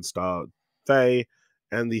creator and star Faye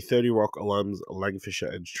and the 30 Rock alums Lang Fisher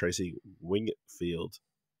and Tracy Wingfield.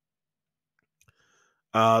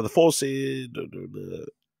 The Four Seasons...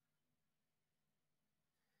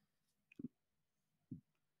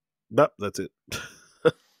 Nope, that's it.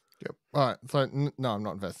 Yep. All right. So no, I'm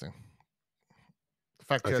not investing. The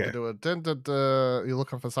fact you had to do it. You're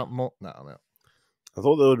looking for something more? No, I'm out. I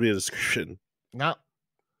thought there would be a description. No.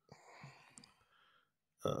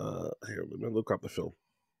 Here, let me look up the film.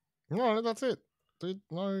 No, that's it. Dude,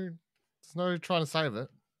 no, there's no trying to save it.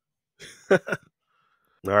 All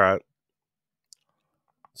right.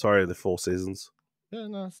 Sorry, The Four Seasons. Yeah,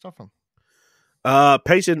 no, it's tough one.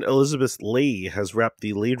 Peyton Elizabeth Lee has wrapped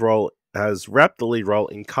the lead role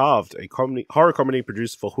in Carved, a horror comedy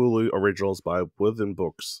produced for Hulu originals by Worthen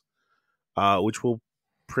Books, which will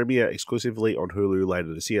premiere exclusively on Hulu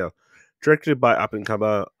later this year. Directed by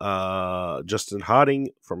up-and-comer Justin Harding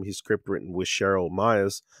from his script written with Cheryl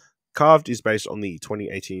Myers, Carved is based on the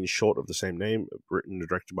 2018 short of the same name, written and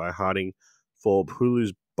directed by Harding for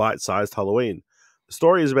Hulu's bite-sized Halloween. The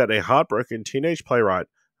story is about a heartbroken teenage playwright,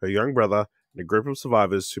 her young brother, and a group of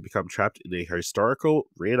survivors who become trapped in a historical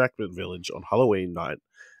reenactment village on Halloween night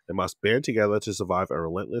and must band together to survive a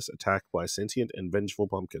relentless attack by a sentient and vengeful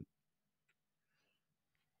pumpkin.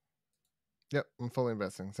 Yep, I'm fully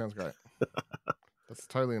investing. Sounds great. That's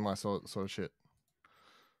totally my sort of shit.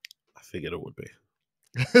 I figured it would be.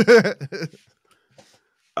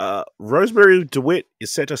 Rosemary DeWitt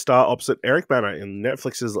is set to star opposite Eric Bana in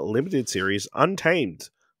Netflix's limited series Untamed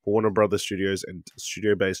for Warner Brothers Studios and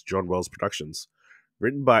studio-based John Wells Productions.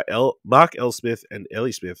 Written by Mark L. Smith and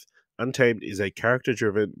Ellie Smith, Untamed is a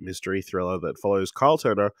character-driven mystery thriller that follows Kyle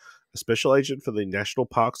Turner, a special agent for the National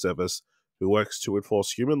Park Service who works to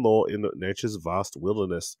enforce human law in nature's vast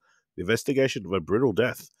wilderness. The investigation of a brutal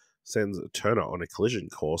death sends Turner on a collision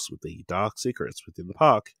course with the dark secrets within the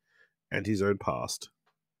park and his own past.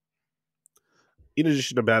 In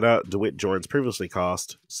addition to Banner, DeWitt joins previously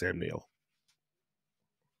cast Sam Neill.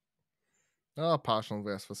 Oh, partial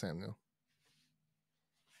invest for Sam Neill.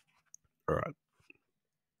 All right.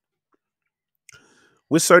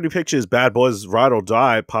 With Sony Pictures' Bad Boys Ride or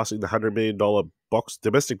Die passing the $100 million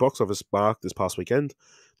domestic box office mark this past weekend,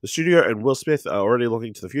 the studio and Will Smith are already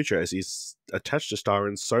looking to the future as he's attached to star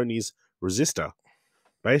in Sony's Resistor.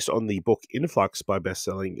 Based on the book Influx by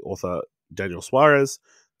best-selling author Daniel Suarez,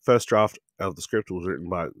 first draft of the script was written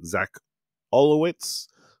by Zach Olowitz,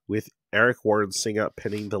 with Eric Warren Singer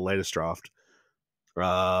penning the latest draft.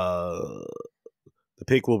 The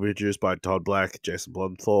pick will be produced by Todd Black, Jason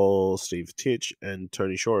Blumthal, Steve Titch, and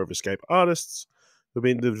Tony Shaw of Escape Artists, who've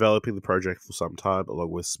been developing the project for some time, along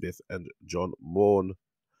with Smith and John Morn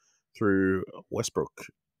through Westbrook.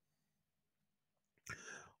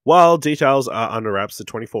 While details are under wraps, the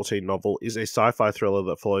 2014 novel is a sci-fi thriller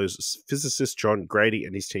that follows physicist John Grady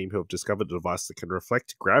and his team who have discovered a device that can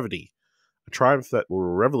reflect gravity, a triumph that will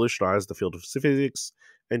revolutionize the field of physics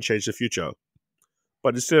and change the future.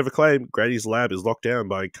 But instead of acclaim, Grady's lab is locked down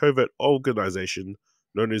by a covert organization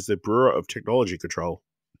known as the Bureau of Technology Control.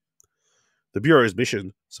 The Bureau's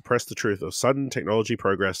mission: suppress the truth of sudden technology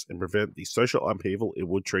progress and prevent the social upheaval it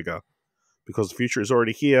would trigger. Because the future is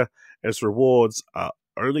already here, and its rewards are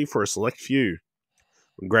only for a select few.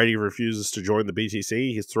 When Grady refuses to join the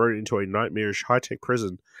BTC, he's thrown into a nightmarish high-tech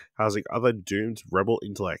prison housing other doomed rebel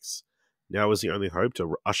intellects. Now is the only hope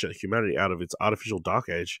to usher humanity out of its artificial dark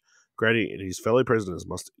age. Grady and his fellow prisoners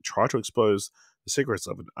must try to expose the secrets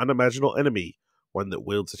of an unimaginable enemy, one that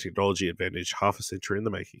wields a technology advantage half a century in the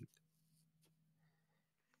making.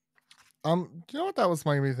 Do you know what that was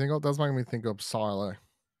making me think of? That was making me think of Silo.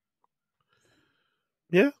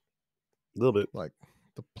 Yeah, a little bit. Like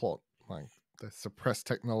the plot, like the suppressed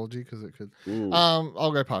technology because it could.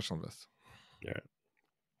 I'll go partial on this. Yeah.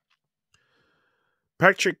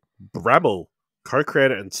 Patrick Brabble,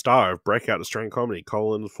 co-creator and star of breakout Australian comedy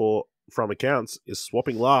Colin from Accounts, is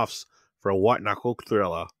swapping laughs for a white-knuckle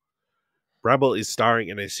thriller. Brabble is starring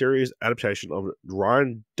in a series adaptation of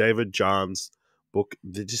Ryan David Jahn's book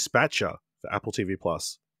The Dispatcher for Apple TV+.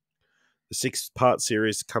 The 6-part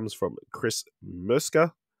series comes from Chris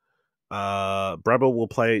Mersker. Brabble will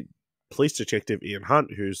play police detective Ian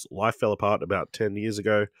Hunt, whose life fell apart about 10 years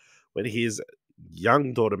ago when his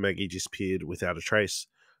young daughter Maggie disappeared without a trace.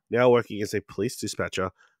 Now working as a police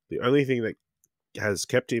dispatcher, the only thing that has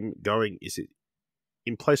kept him going is his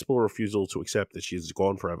implacable refusal to accept that she is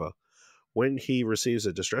gone forever. When he receives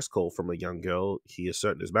a distress call from a young girl he is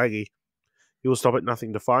certain is Maggie, he will stop at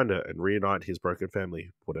nothing to find her and reunite his broken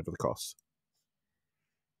family, whatever the cost.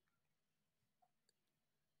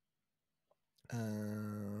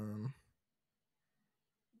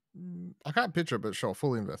 I can't picture it, but sure,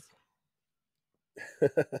 fully invest.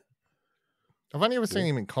 I've only ever seen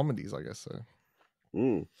him in comedies, I guess. So,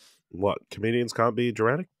 What, comedians can't be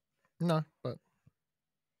dramatic? No, but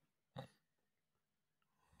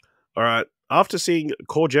all right. After seeing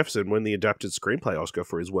Core Jefferson win the adapted screenplay Oscar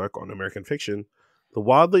for his work on American Fiction, the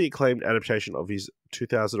widely acclaimed adaptation of his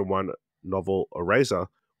 2001 novel Eraser,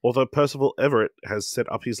 author Percival Everett has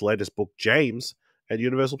set up his latest book James at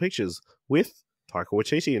Universal Pictures with Taika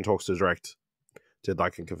Waititi in talks to direct. Ted I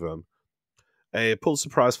can confirm. A Pulitzer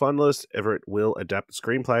Prize finalist, Everett will adapt the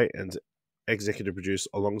screenplay and executive produce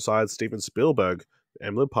alongside Steven Spielberg and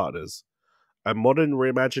Emblem Partners. A modern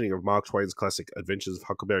reimagining of Mark Twain's classic Adventures of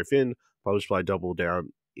Huckleberry Finn, published by Doubleday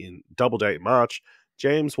in March,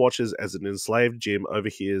 James watches as an enslaved Jim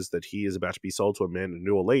overhears that he is about to be sold to a man in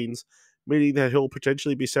New Orleans, meaning that he'll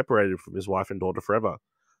potentially be separated from his wife and daughter forever.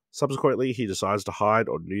 Subsequently, he decides to hide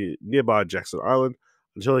on nearby Jackson Island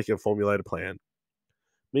until he can formulate a plan.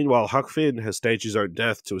 Meanwhile, Huck Finn has staged his own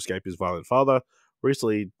death to escape his violent father,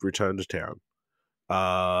 recently returned to town.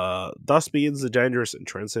 Thus begins the dangerous and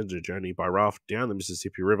transcendent journey by raft down the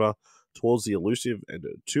Mississippi River towards the elusive and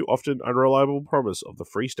too often unreliable promise of the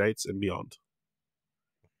Free States and beyond.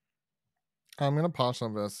 I'm gonna pass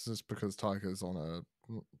on this just because Tiger's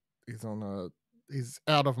he's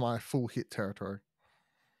out of my full hit territory.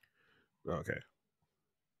 Okay.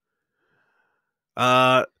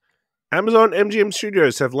 Amazon MGM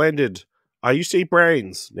Studios have landed I Used to Eat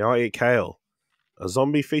Brains, Now I Eat Kale, a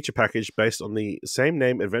zombie feature package based on the same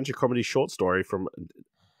name adventure comedy short story from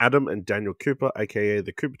Adam and Daniel Cooper, aka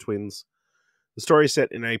the Cooper twins. The story is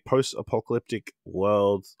set in a post-apocalyptic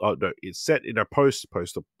world. Oh no, it's set in a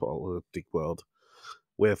post-apocalyptic world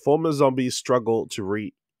where former zombies struggle to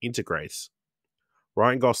reintegrate.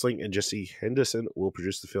 Ryan Gosling and Jesse Henderson will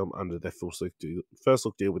produce the film under their first look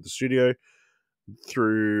deal with the studio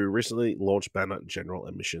through recently launched banner General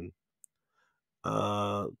Admission.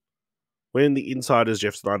 When the insiders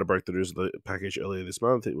Jeff Snyder broke the news of the package earlier this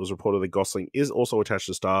month, it was reported that Gosling is also attached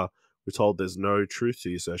to star. We're told there's no truth to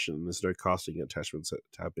the assertion and there's no casting attachments that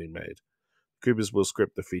have been made. Coopers will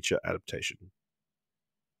script the feature adaptation.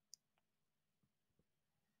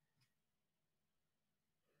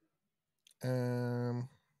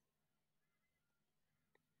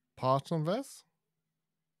 Parts on this?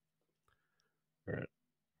 Alright.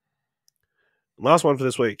 Last one for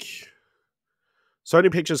this week.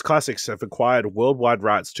 Sony Pictures Classics have acquired worldwide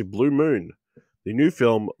rights to Blue Moon, the new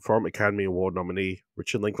film from Academy Award nominee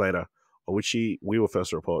Richard Linklater, on which we will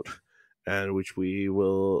first report, and which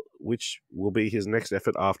will be his next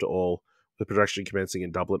effort after all, with production commencing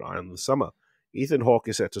in Dublin, Ireland this summer. Ethan Hawke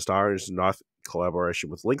is set to star in his ninth collaboration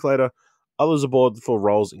with Linklater. Others aboard for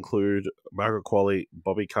roles include Margaret Qualley,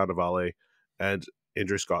 Bobby Cannavale, and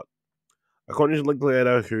Andrew Scott. According to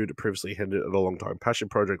Linklater, who'd previously headed a long-time passion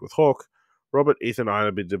project with Hawke, Robert, Ethan, and I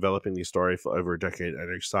have been developing this story for over a decade and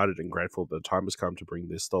are excited and grateful that the time has come to bring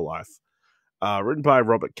this to life. Written by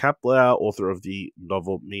Robert Kaplow, author of the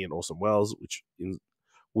novel Me and Orson Welles,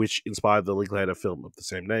 which inspired the Linklater film of the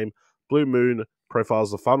same name, Blue Moon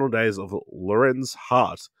profiles the final days of Lorenz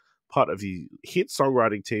Hart, part of the hit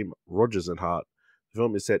songwriting team Rodgers and Hart. The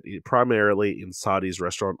film is set primarily in Sardi's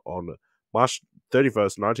restaurant on March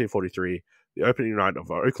 31st, 1943, the opening night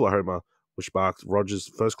of Oklahoma, which marked Rodgers'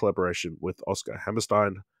 first collaboration with Oscar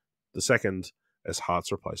Hammerstein II as Hart's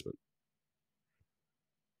replacement.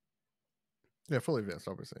 Yeah, fully versed,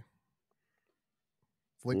 obviously.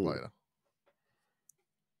 Linklater.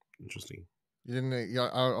 Interesting. You didn't. Yeah,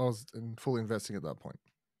 I was fully investing at that point.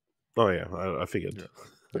 Oh yeah, I figured.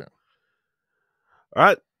 Yeah. All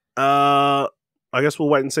right. I guess we'll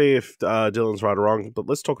wait and see if Dylan's right or wrong. But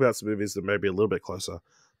let's talk about some movies that may be a little bit closer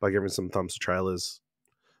by giving some thumbs to trailers.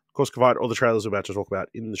 Of course, provide all the trailers we're about to talk about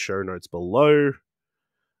in the show notes below.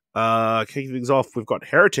 Kicking things off, we've got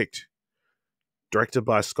Heretic, directed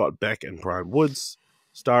by Scott Beck and Brian Woods,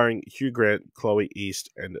 starring Hugh Grant, Chloe East,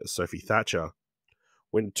 and Sophie Thatcher.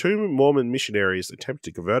 When two Mormon missionaries attempt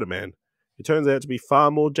to convert a man, it turns out to be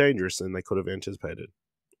far more dangerous than they could have anticipated.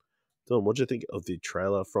 Dylan, what do you think of the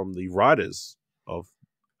trailer from the writers of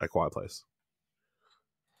A Quiet Place?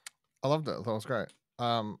 I loved it. I thought it was great.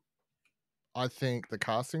 I think the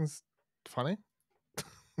casting's funny.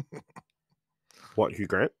 What, Hugh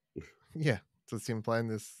Grant? Yeah, just him playing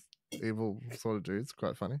this evil sort of dude. It's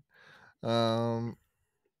quite funny.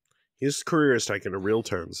 His career has taken a real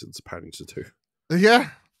turn since Paddington 2. Yeah.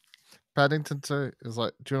 Paddington 2 is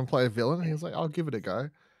like, do you want to play a villain? And he was like, I'll give it a go.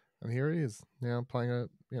 And here he is, now playing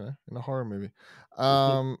in a horror movie.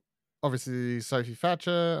 Obviously Sophie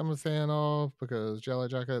Thatcher I'm a fan of because Jello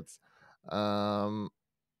Jackets.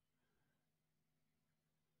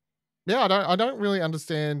 Yeah, I don't really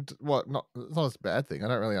understand it's not a bad thing. I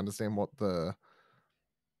don't really understand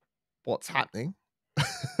what's happening.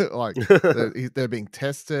 Like they're being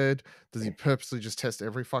tested. Does he purposely just test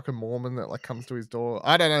every fucking Mormon that like comes to his door?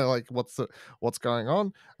 I don't know, like what's going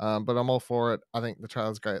on. But I'm all for it. I think the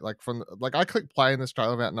trailer's great. Like I clicked play in this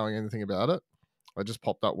trailer without knowing anything about it. I just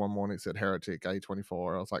popped up one morning, it said Heretic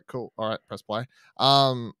A24. I was like, cool, all right, press play.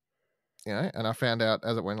 And I found out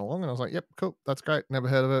as it went along, and I was like, yep, cool, that's great. Never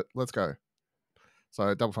heard of it. Let's go.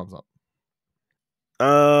 So double thumbs up.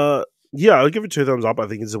 Yeah, I'll give it 2 thumbs up. I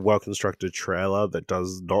think it's a well-constructed trailer that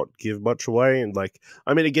does not give much away. And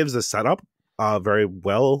it gives the setup very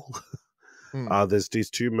well. There's these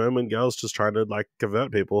 2 Mormon girls just trying to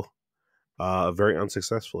convert people very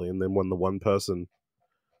unsuccessfully. And then when the one person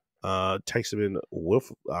takes them in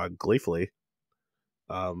gleefully,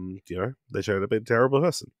 they turn out to be a terrible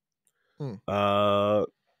person. The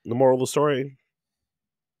moral of the story: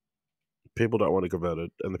 people don't want to convert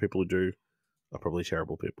it, and the people who do are probably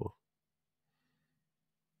terrible people.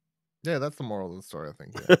 Yeah, that's the moral of the story, I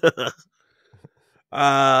think.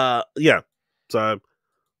 Yeah. So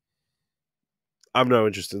I've no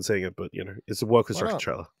interest in seeing it, but it's a well constructed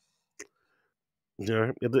trailer. What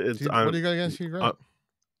do you got against Hugh Grant?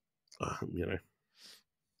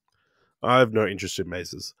 I have no interest in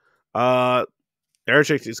mazes.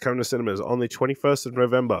 Trakt is coming to cinemas on the 21st of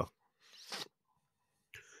November.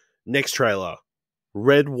 Next trailer,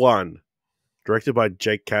 Red 1, directed by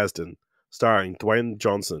Jake Kasdan, starring Dwayne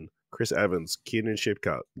Johnson, Chris Evans, Kiernan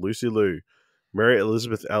Shipka, Lucy Liu, Mary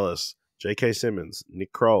Elizabeth Ellis, J.K. Simmons,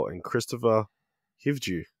 Nick Kroll, and Christopher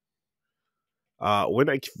Hivju. When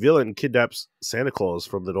a villain kidnaps Santa Claus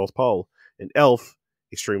from the North Pole, an elf,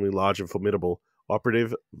 extremely large and formidable,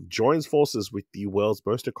 operative joins forces with the world's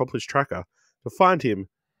most accomplished tracker to find him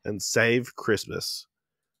and save Christmas.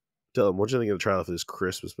 Dylan, what do you think of the trailer for this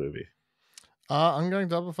Christmas movie? I'm going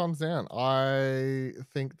double thumbs down. I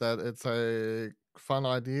think that it's a fun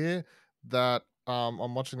idea that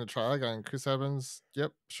I'm watching the trailer going, Chris Evans,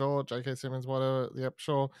 yep, sure, J.K. Simmons, whatever, yep,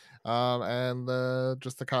 sure. And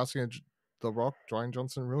just the casting of The Rock, Dwayne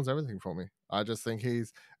Johnson ruins everything for me. I just think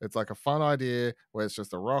it's like a fun idea where it's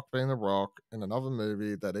just The Rock being The Rock in another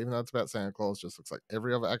movie that, even though it's about Santa Claus, just looks like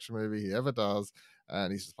every other action movie he ever does,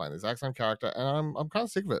 and he's just playing the exact same character, and I'm kind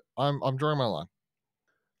of sick of it. I'm drawing my line.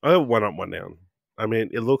 I have one up, one down. I mean,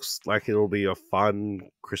 it looks like it'll be a fun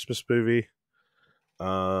Christmas movie.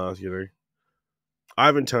 I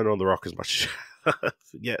haven't turned on The Rock as much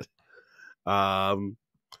yet.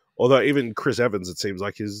 Although even Chris Evans, it seems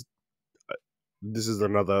like this is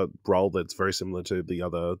another role that's very similar to the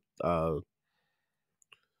other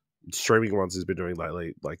streaming ones he's been doing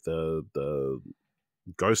lately, like the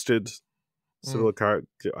Ghosted similar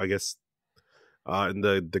character, I guess. And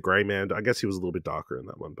the Grey Man, I guess he was a little bit darker in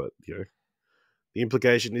that one, but the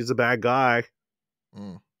implication is a bad guy.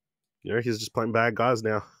 He's just playing bad guys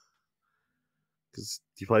now because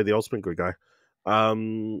he played the ultimate good guy. Yeah,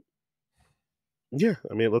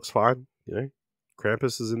 I mean, it looks fine.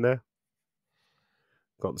 Krampus is in there.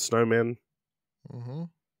 Got the snowman.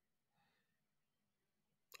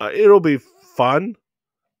 It'll be fun,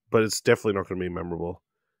 but it's definitely not going to be memorable.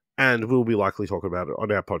 And we'll be likely talking about it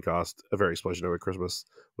on our podcast, A Very Explosion Over Christmas,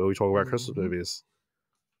 where we talk about Christmas movies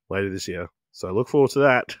later this year. So look forward to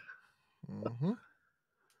that.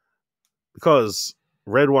 Because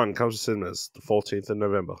Red 1 comes to cinemas the 14th of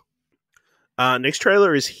November. Next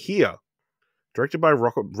trailer is Here, directed by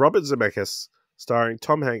Robert Zemeckis, starring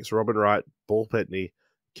Tom Hanks, Robin Wright, Paul Bettany,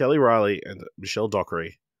 Kelly Riley, and Michelle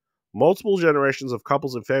Dockery. Multiple generations of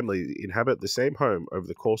couples and families inhabit the same home over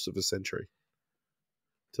the course of a century.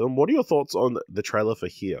 Tim, what are your thoughts on the trailer for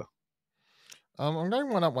Here? I'm going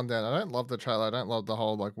one up, one down. I don't love the trailer. I don't love the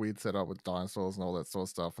whole weird setup with dinosaurs and all that sort of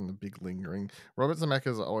stuff and the big lingering. Robert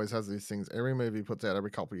Zemeckis always has these things. Every movie he puts out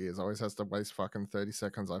every couple of years always has to waste fucking 30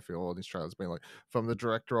 seconds, I feel, all these trailers being like, from the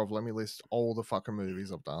director of, let me list all the fucking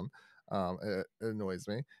movies I've done. It annoys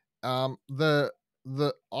me.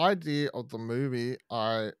 The idea of the movie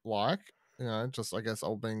I like. Just I guess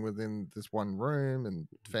all being within this one room and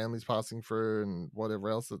families passing through and whatever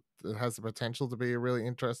else. It has the potential to be a really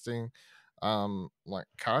interesting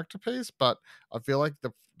character piece, but I feel like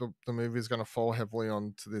the movie is going to fall heavily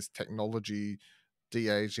onto this technology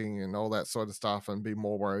de-aging and all that sort of stuff and be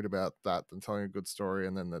more worried about that than telling a good story,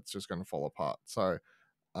 and then that's just going to fall apart. So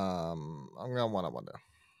I'm going one up, one down.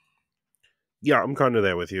 Yeah, I'm kind of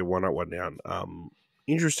there with you. One up, one down.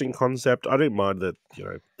 Interesting concept. I don't mind that,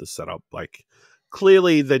 the setup.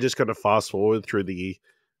 Clearly they're just going to fast forward through the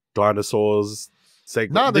dinosaurs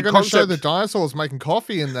segment. No, they're going to show the dinosaurs making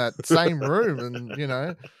coffee in that same room,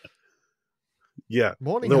 and yeah,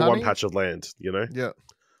 morning, little honey. one patch of land. Yeah.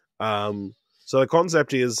 So the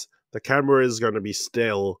concept is the camera is going to be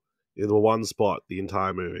still in the one spot the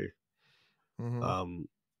entire movie.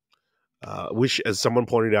 Which, as someone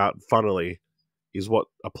pointed out, funnily, is what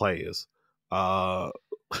a play is. So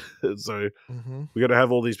we're going to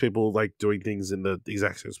have all these people doing things in the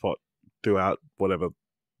exact same spot throughout whatever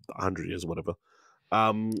 100 years or whatever.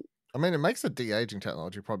 I mean, it makes the de-aging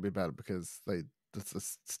technology probably better because it's a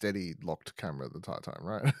steady locked camera the entire time,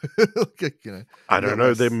 right? I don't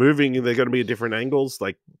know. They're moving and they're going to be at different angles.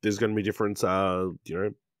 There's going to be different,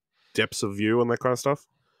 depths of view and that kind of stuff.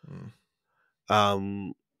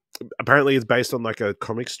 Apparently it's based on a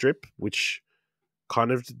comic strip, which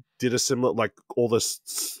kind of did a similar, all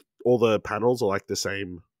the panels are the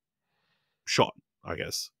same shot, I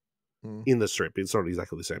guess, in the strip. It's not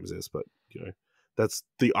exactly the same as this, but that's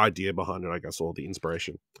the idea behind it, I guess, or the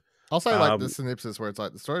inspiration. I'll say like the synopsis where it's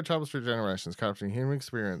like the story travels through generations, capturing human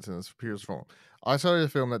experience in its purest form. I saw a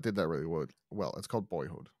film that did that really well. It's called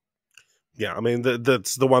Boyhood. Yeah, I mean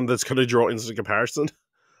that's the one that's going to draw instant comparison.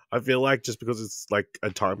 I feel like just because it's like a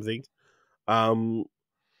time thing.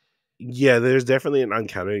 Yeah, there's definitely an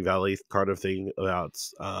uncanny valley kind of thing about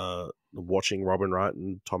watching Robin Wright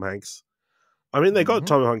and Tom Hanks. I mean, they got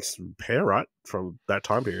Tom Hanks' hair right from that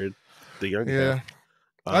time period, the younger hair.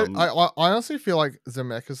 I honestly feel like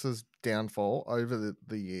Zemeckis' downfall over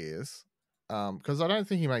the years, because I don't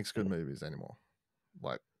think he makes good movies anymore.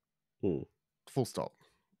 Like, full stop.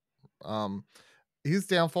 His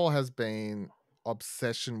downfall has been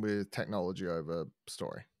obsession with technology over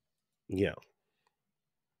story. Yeah.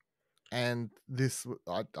 And this,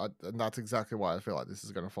 and that's exactly why I feel like this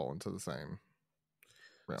is going to fall into the same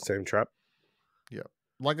realm. Same trap. Yeah.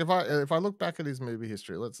 Like if I look back at his movie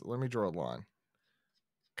history, let me draw a line.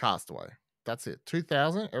 Castaway. That's it.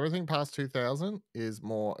 2000. Everything past 2000 is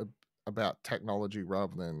more about technology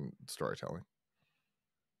rather than storytelling.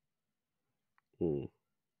 Because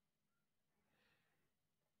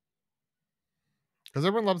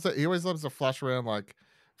everyone loves it. He always loves to flash around, like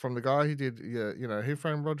from the guy who did, Who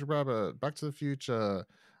Framed Roger Rabbit, Back to the Future,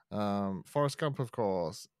 Forrest Gump, of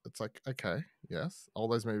course. It's like, okay, yes, all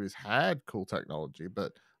those movies had cool technology,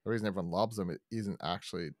 but the reason everyone loves them, it isn't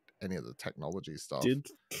actually any of the technology stuff. Did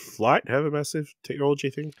Flight have a massive technology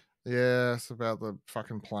thing? Yeah, it's about the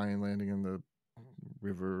fucking plane landing in the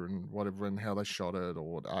river and whatever, and how they shot it,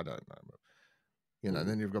 or I don't know. But,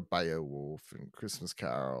 then you've got Beowulf and Christmas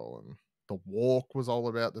Carol, and The Walk was all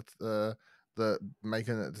about the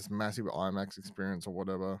making it this massive IMAX experience or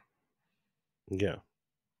whatever. Yeah.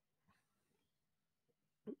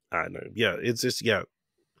 I know. Yeah, it's just, yeah.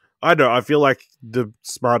 I know. I feel like the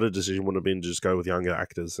smarter decision would have been to just go with younger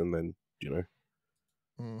actors and then,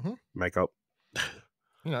 make up.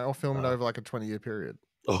 Or film it over like a 20-year period.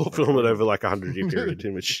 Or film it over like a 100-year period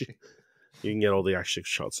in which you can get all the action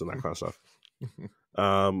shots and that kind of stuff.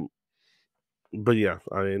 But yeah,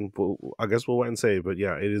 I mean, I guess we'll wait and see. But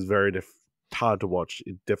yeah, it is very hard to watch.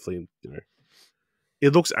 It definitely,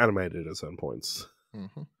 it looks animated at certain points.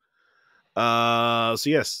 So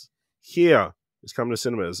yes, Here is coming to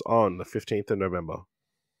cinemas on the 15th of November.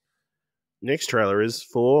 Next trailer is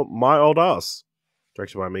for My Old Ass,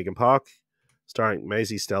 directed by Megan Park, starring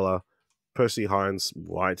Maisie Stella, Percy Hines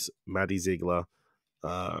White, Maddie Ziegler,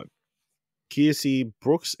 Kiersey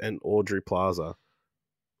Brooks, and Aubrey Plaza.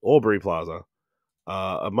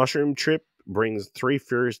 A mushroom trip brings three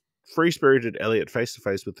free-spirited Elliot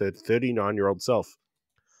face-to-face with her 39-year-old self.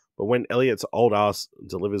 But when Elliot's old ass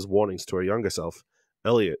delivers warnings to her younger self,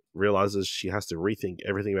 Elliot realizes she has to rethink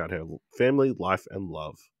everything about her family, life, and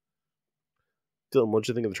love. Dylan, what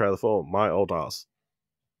do you think of the trailer for My Old Ass?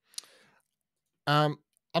 I'm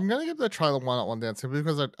gonna give the trailer 1 down simply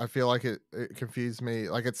because I feel like it confused me.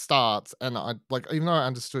 Like it starts and I like, even though I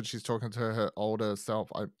understood she's talking to her older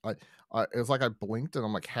self, I it was like I blinked and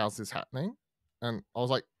I'm like, how's this happening? And I was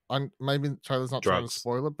like, maybe the trailer's not trying to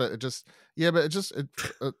spoil it, but it just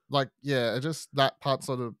that part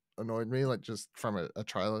sort of annoyed me, like just from a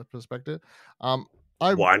trailer perspective. Why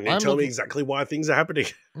didn't you tell me exactly why things are happening?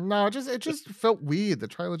 No, it just felt weird. The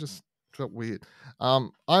trailer just felt weird.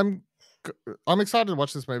 I'm excited to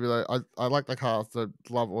watch this movie though. I like the cast. I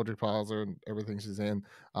love Aubrey Plaza and everything she's in.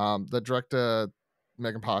 The director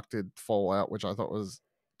Megan Park did Fallout, which I thought was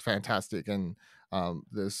fantastic, and and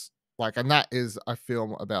that is a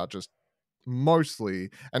film about just mostly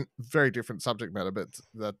and very different subject matter, but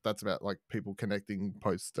that's about like people connecting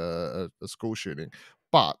post a school shooting.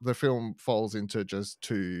 But the film falls into just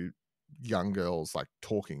two young girls like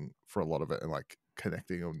talking for a lot of it and like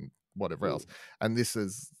connecting and whatever else. And this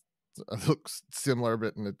looks similar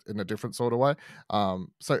but in a different sort of way.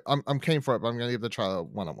 So I'm keen for it, but I'm gonna give the trailer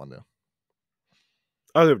 1 now.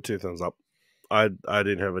 I'll give it 2 thumbs up. I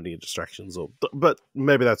didn't have any distractions, but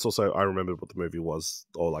maybe that's also I remembered what the movie was,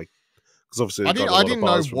 or like, because obviously I didn't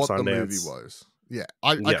know what the movie was. Yeah,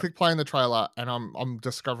 I clicked play in the trailer and I'm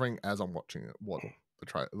discovering as I'm watching it what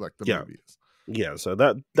the movie is. Yeah, so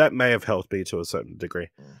that may have helped me to a certain degree.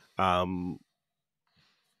 But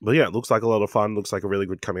yeah, it looks like a lot of fun. Looks like a really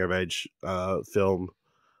good coming of age film.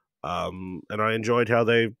 And I enjoyed how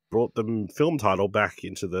they brought the film title back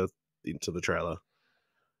into the trailer.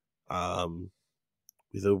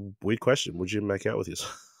 With a weird question: would you make out with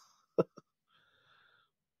yourself?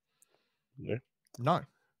 Yeah. No.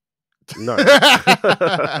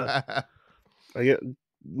 I get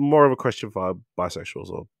more of a question for bisexuals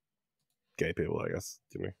or gay people, I guess.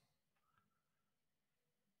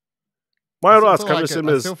 My Old Ass coming to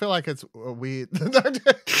cinemas. I still feel like it's weird.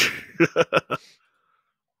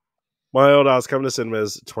 My Old Ass coming to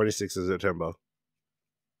cinemas 26th of September.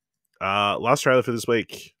 Last trailer for this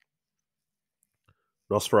week.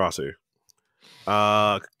 Nosferatu.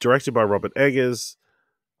 Directed by Robert Eggers.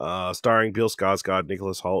 Starring Bill Skarsgård,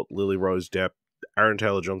 Nicholas Hoult, Lily Rose Depp, Aaron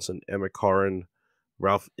Taylor Johnson, Emma Corrin,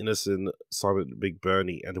 Ralph Ineson, Simon Big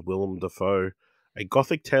Burney, and Willem Dafoe. A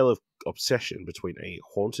gothic tale of obsession between a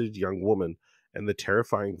haunted young woman and the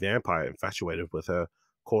terrifying vampire infatuated with her,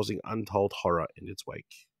 causing untold horror in its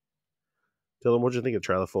wake. Dylan, what do you think of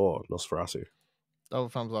trailer 4, Nosferatu? Double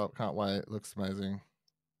thumbs up. Can't wait. Looks amazing.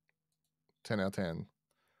 10 out of 10.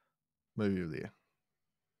 Movie of the year.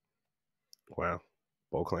 Wow.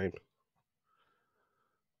 Bold claim.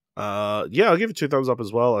 Yeah, I'll give it 2 thumbs up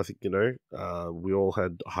as well. I think, we all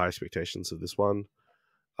had high expectations of this one.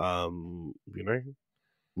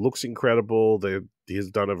 Looks incredible.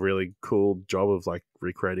 He's done a really cool job of like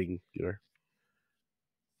recreating,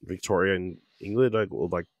 Victorian England,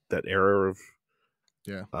 like that era of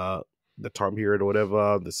the time period or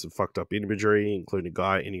whatever. There's some fucked up imagery, including a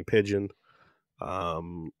guy eating a pigeon.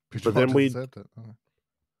 But then we don't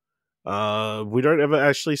ever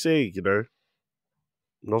actually see,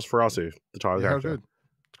 Nosferatu, the title character. Good.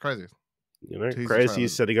 It's crazy. Crazy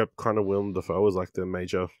setting up kind of Willem Dafoe as like the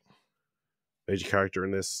major character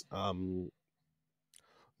in this. Nosferatu.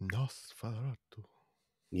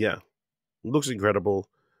 Yeah. Looks incredible.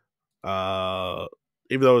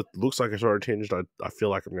 Even though it looks like it's already tinged, I feel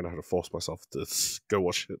like I'm going to have to force myself to go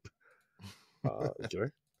watch it.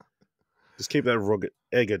 Just keep that Robert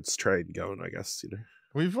Eggers train going, I guess,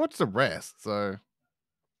 We've watched the rest, so...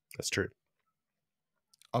 That's true.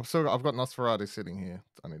 I've got Nosferatu sitting here.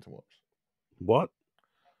 I need to watch. What?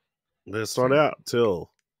 It's not out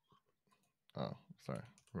till... Oh, sorry.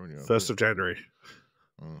 1st of January,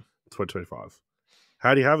 2025.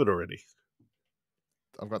 How do you have it already?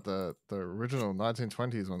 I've got the original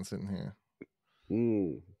 1920s one sitting here.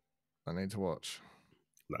 I need to watch.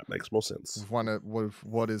 That makes more sense. With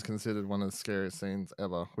what is considered one of the scariest scenes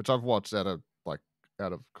ever, which I've watched out of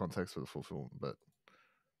context for the full film, but...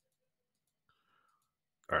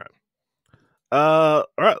 All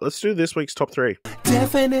right, let's do this week's top 3.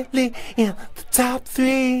 Definitely in the top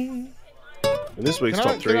 3. In this week's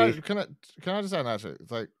top 3... Can I just say, actually,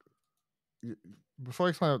 it's like, before I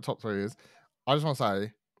explain what top 3 is, I just want to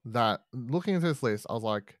say that looking into this list, I was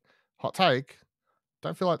like, hot take,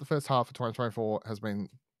 don't feel like the first half of 2024 has been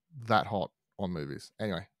that hot on movies.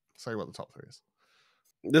 Anyway, say what the top 3 is.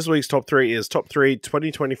 This week's top 3 is top 3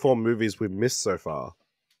 2024 movies we've missed so far.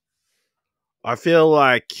 I feel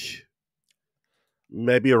like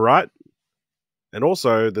maybe you're right. And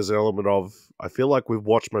also, there's an element of, I feel like we've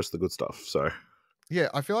watched most of the good stuff. So, yeah,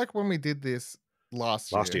 I feel like when we did this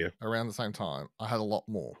last year, around the same time, I had a lot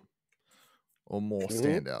more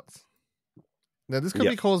standouts. Now, this could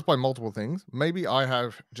be caused by multiple things. Maybe I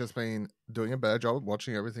have just been doing a better job of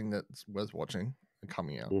watching everything that's worth watching and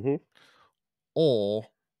coming out. Or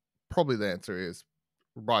probably the answer is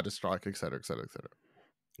writer's strike, etc., etc., etc.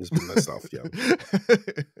 There's been that stuff, yeah.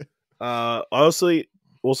 Honestly,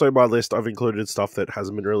 also in my list, I've included stuff that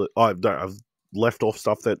hasn't been really... I've left off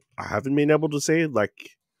stuff that I haven't been able to see,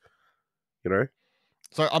 like,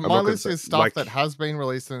 So my list is stuff that has been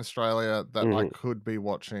released in Australia that I could be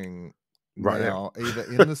watching now, either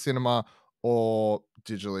in the cinema or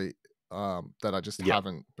digitally, that I just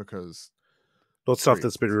haven't because... Not stuff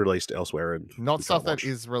that's been released elsewhere. And not stuff that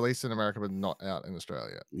is released in America but not out in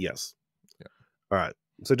Australia. Yes. Yeah. All right.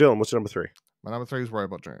 So Dylan, what's your number 3? My number 3 is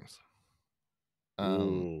Robot Dreams.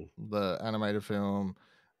 The animated film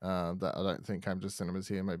that I don't think came to cinemas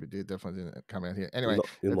here. Maybe it definitely didn't come out here. Anyway,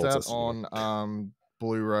 it's out on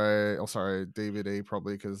Blu-ray, DVD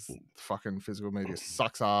probably because fucking physical media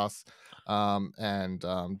sucks ass, and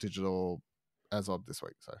digital as of this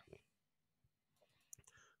week. So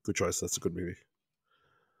good choice. That's a good movie.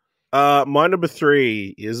 My number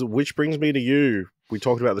 3 is Which Brings Me to You. We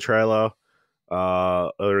talked about the trailer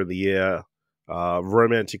earlier in the year.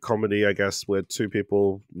 Romantic comedy, I guess, where 2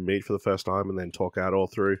 people meet for the first time and then talk out all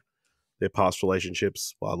through their past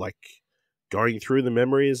relationships while like going through the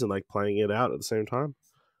memories and like playing it out at the same time.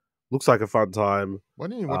 Looks like a fun time. Why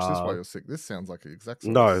didn't you watch this while you're sick? This sounds like an exact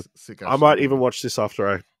sick. I might even watch this after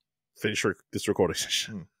I finish this recording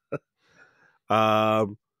session.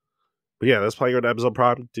 But yeah, that's playing on Amazon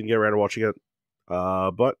Prime. Didn't get around to watching it,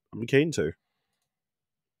 but I'm keen to.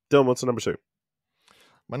 Dylan, what's the number 2?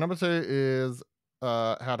 My number 2 is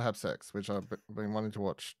How to Have Sex, which I've been wanting to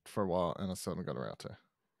watch for a while, and I still haven't got around to.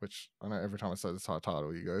 Which I know every time I say this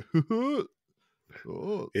title, you go,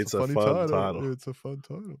 oh, it's a fun title. It's a fun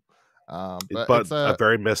title. But it's a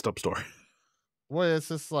very messed up story. Well, it's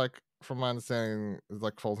just like from my understanding, it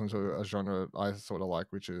like falls into a genre I sort of like,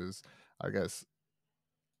 which is, I guess,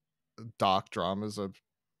 dark dramas of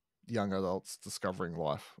young adults discovering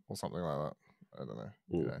life or something like that. I don't know.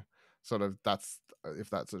 You know, sort of that's if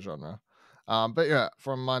that's a genre. But yeah,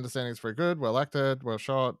 from my understanding, it's very good, well acted, well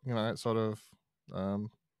shot. You know, it's sort of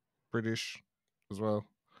British as well,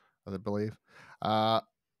 I believe. Yeah,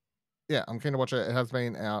 I'm keen to watch it. It has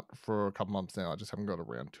been out for a couple months now. I just haven't got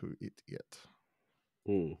around to it yet.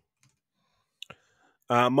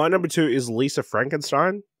 My number 2 is Lisa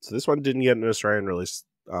Frankenstein. So this one didn't get an Australian release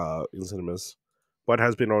in cinemas, but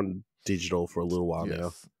has been on digital for a little while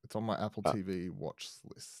now. It's on my Apple TV watch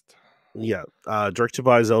list. Yeah, directed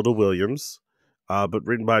by Zelda Williams, but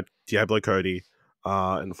written by Diablo Cody,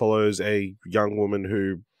 and follows a young woman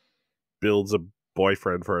who builds a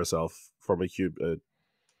boyfriend for herself from a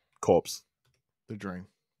corpse. The dream.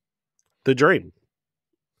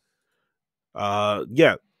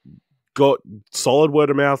 Yeah, got solid word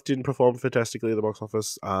of mouth. Didn't perform fantastically at the box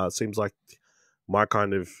office. Seems like my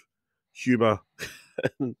kind of humor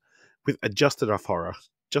with just enough horror,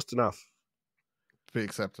 just enough to be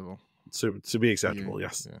acceptable. To be acceptable,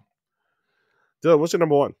 yes. Yeah. Dylan, what's your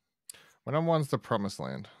number 1? My number 1's The Promised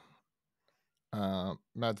Land.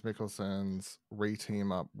 Mads Mikkelsen's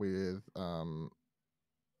re-team up with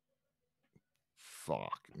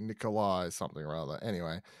Nikolai something or other.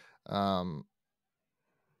 Anyway, I'm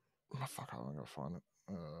gonna find it.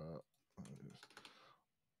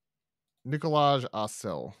 Nikolaj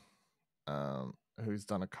Arcel, who's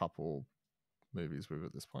done a couple movies with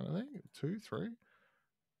at this point. I think 2, 3.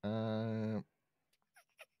 Was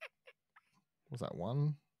that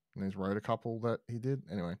one? And he's wrote a couple that he did.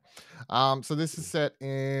 Anyway, so this is set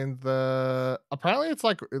in apparently it's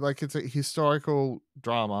like it's a historical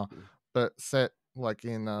drama, but set like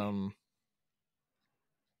in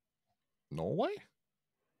Norway?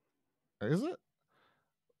 Or is it?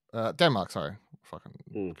 Denmark, sorry.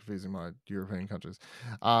 Fucking confusing my European countries.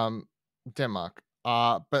 Denmark.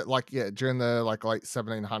 But like during the like late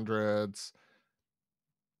 1700s,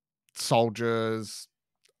 soldiers,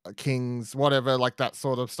 kings, whatever, like that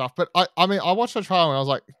sort of stuff. But I mean, I watched the trailer and I was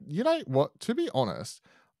like, you know what? To be honest,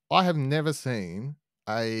 I have never seen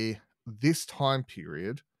this time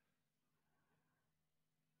period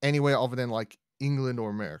anywhere other than like England or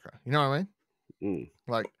America. You know what I mean?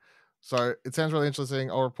 Like, so it sounds really interesting.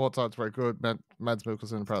 All reports are it's very good. Mads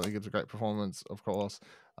Mikkelsen apparently gives a great performance, of course.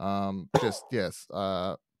 But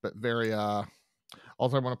very.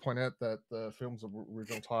 Also, I want to point out that the film's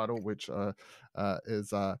original title, which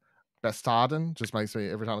is Bastarden, just makes me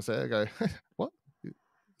every time I say it, I go, "What?"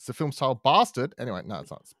 It's the film's title, Bastard. Anyway, no, it's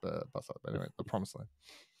not Bastard. But anyway, The Promised Land,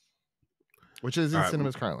 which is in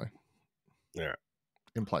cinemas currently. Yeah,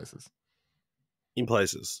 in places. In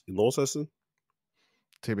Launceston.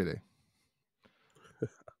 TBD.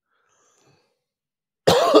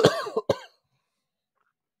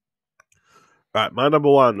 All right, my number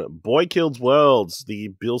 1, Boy Killed Worlds, the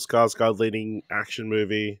Bill Skarsgård leading action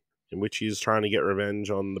movie in which he's trying to get revenge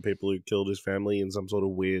on the people who killed his family in some sort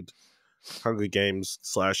of weird Hunger Games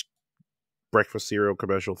 / breakfast cereal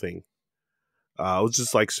commercial thing. I was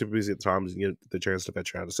just like super busy at the time, didn't get the chance to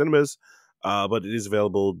fetch around to cinemas, but it is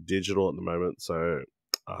available digital at the moment, so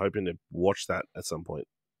I'm hoping to watch that at some point.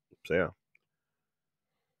 So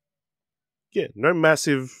yeah, no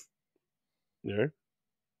massive,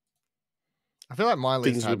 I feel like my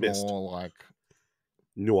list had more like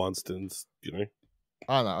nuanced and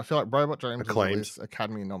I don't know. I feel like Robot Dreams acclaimed. was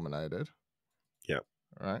Academy nominated. Yeah.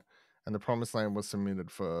 Right. And The Promised Land was submitted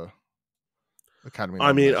for Academy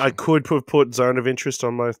nomination. I mean, I could have put Zone of Interest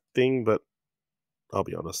on my thing, but I'll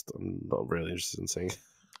be honest, I'm not really interested in seeing it.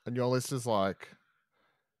 And your list is like,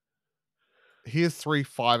 here's 3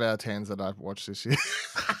 5 out of 10s that I've watched this year.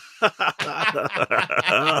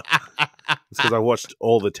 It's because I watched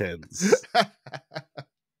all the 10s.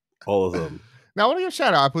 All of them. Now, I want to give a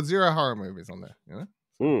shout out. I put 0 horror movies on there,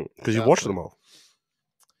 Because you've watched them all.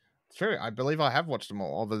 It's true. I believe I have watched them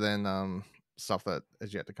all, other than stuff that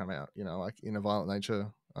is yet to come out. Like In a Violent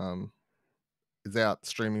Nature is out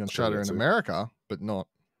streaming on Shudder in America, but not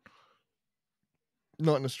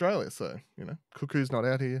in Australia. So, Cuckoo's not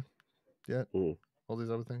out here yet. All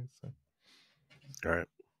these other things. So. All right.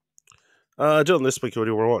 Dylan, this week, what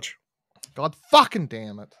do you want to watch? God fucking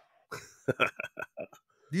damn it.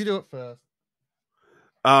 You do it first.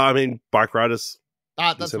 I mean, Bike Riders.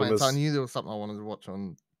 That's my answer. I knew there was something I wanted to watch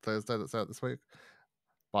on Thursday that's out this week.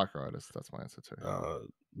 Bike Riders. That's my answer too.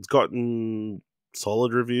 It's gotten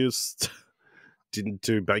solid reviews. Didn't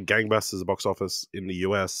do gangbusters at the box office in the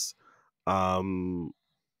US. And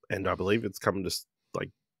I believe it's coming to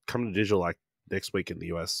digital like next week in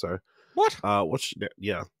the US. So What?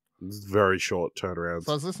 Yeah, it's very short turnarounds.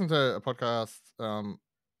 So I was listening to a podcast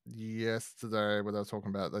yesterday where they were talking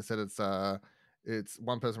about. They said it's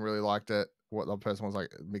one person really liked it. What the other person was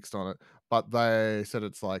like mixed on it, but they said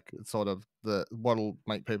it's sort of what'll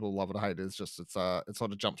make people love it or hate it is just it sort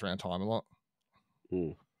of jumps around time a lot,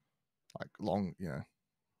 Mm. like long,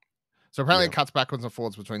 So apparently Yeah. it cuts backwards and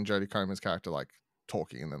forwards between Jodie Comer's character like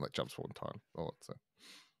talking and then like jumps forward in time.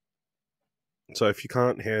 So if you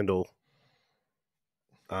can't handle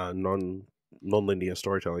non-linear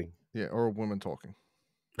storytelling, or a woman talking.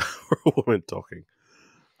 or a woman talking.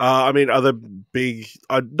 I mean, other big,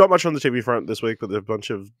 not much on the TV front this week, but there's a bunch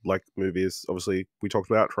of like movies. Obviously, we talked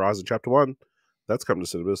about Horizon Chapter 1. That's coming to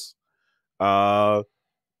cinemas.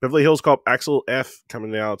 Beverly Hills Cop Axel F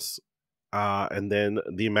coming out. And then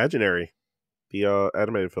The Imaginary, the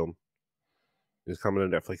animated film, is coming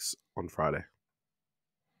to Netflix on Friday.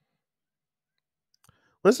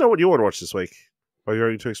 Let us know what you want to watch this week by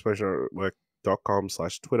going to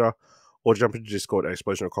explosionatwork.com/Twitter or jump into Discord at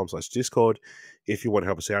explosion.com/Discord. If you want to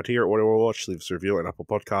help us out here at What Do I Watch, leave us a review on Apple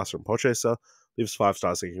Podcasts or on Podchaser. Leave us 5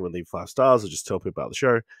 stars if you want to leave 5 stars or just tell people about the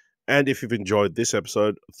show. And if you've enjoyed this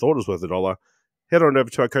episode, thought it was worth $1, head on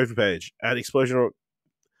over to our Ko-fi page at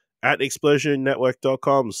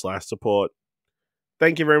explosionnetwork.com/support.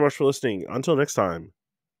 Thank you very much for listening. Until next time,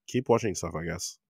 keep watching stuff, I guess.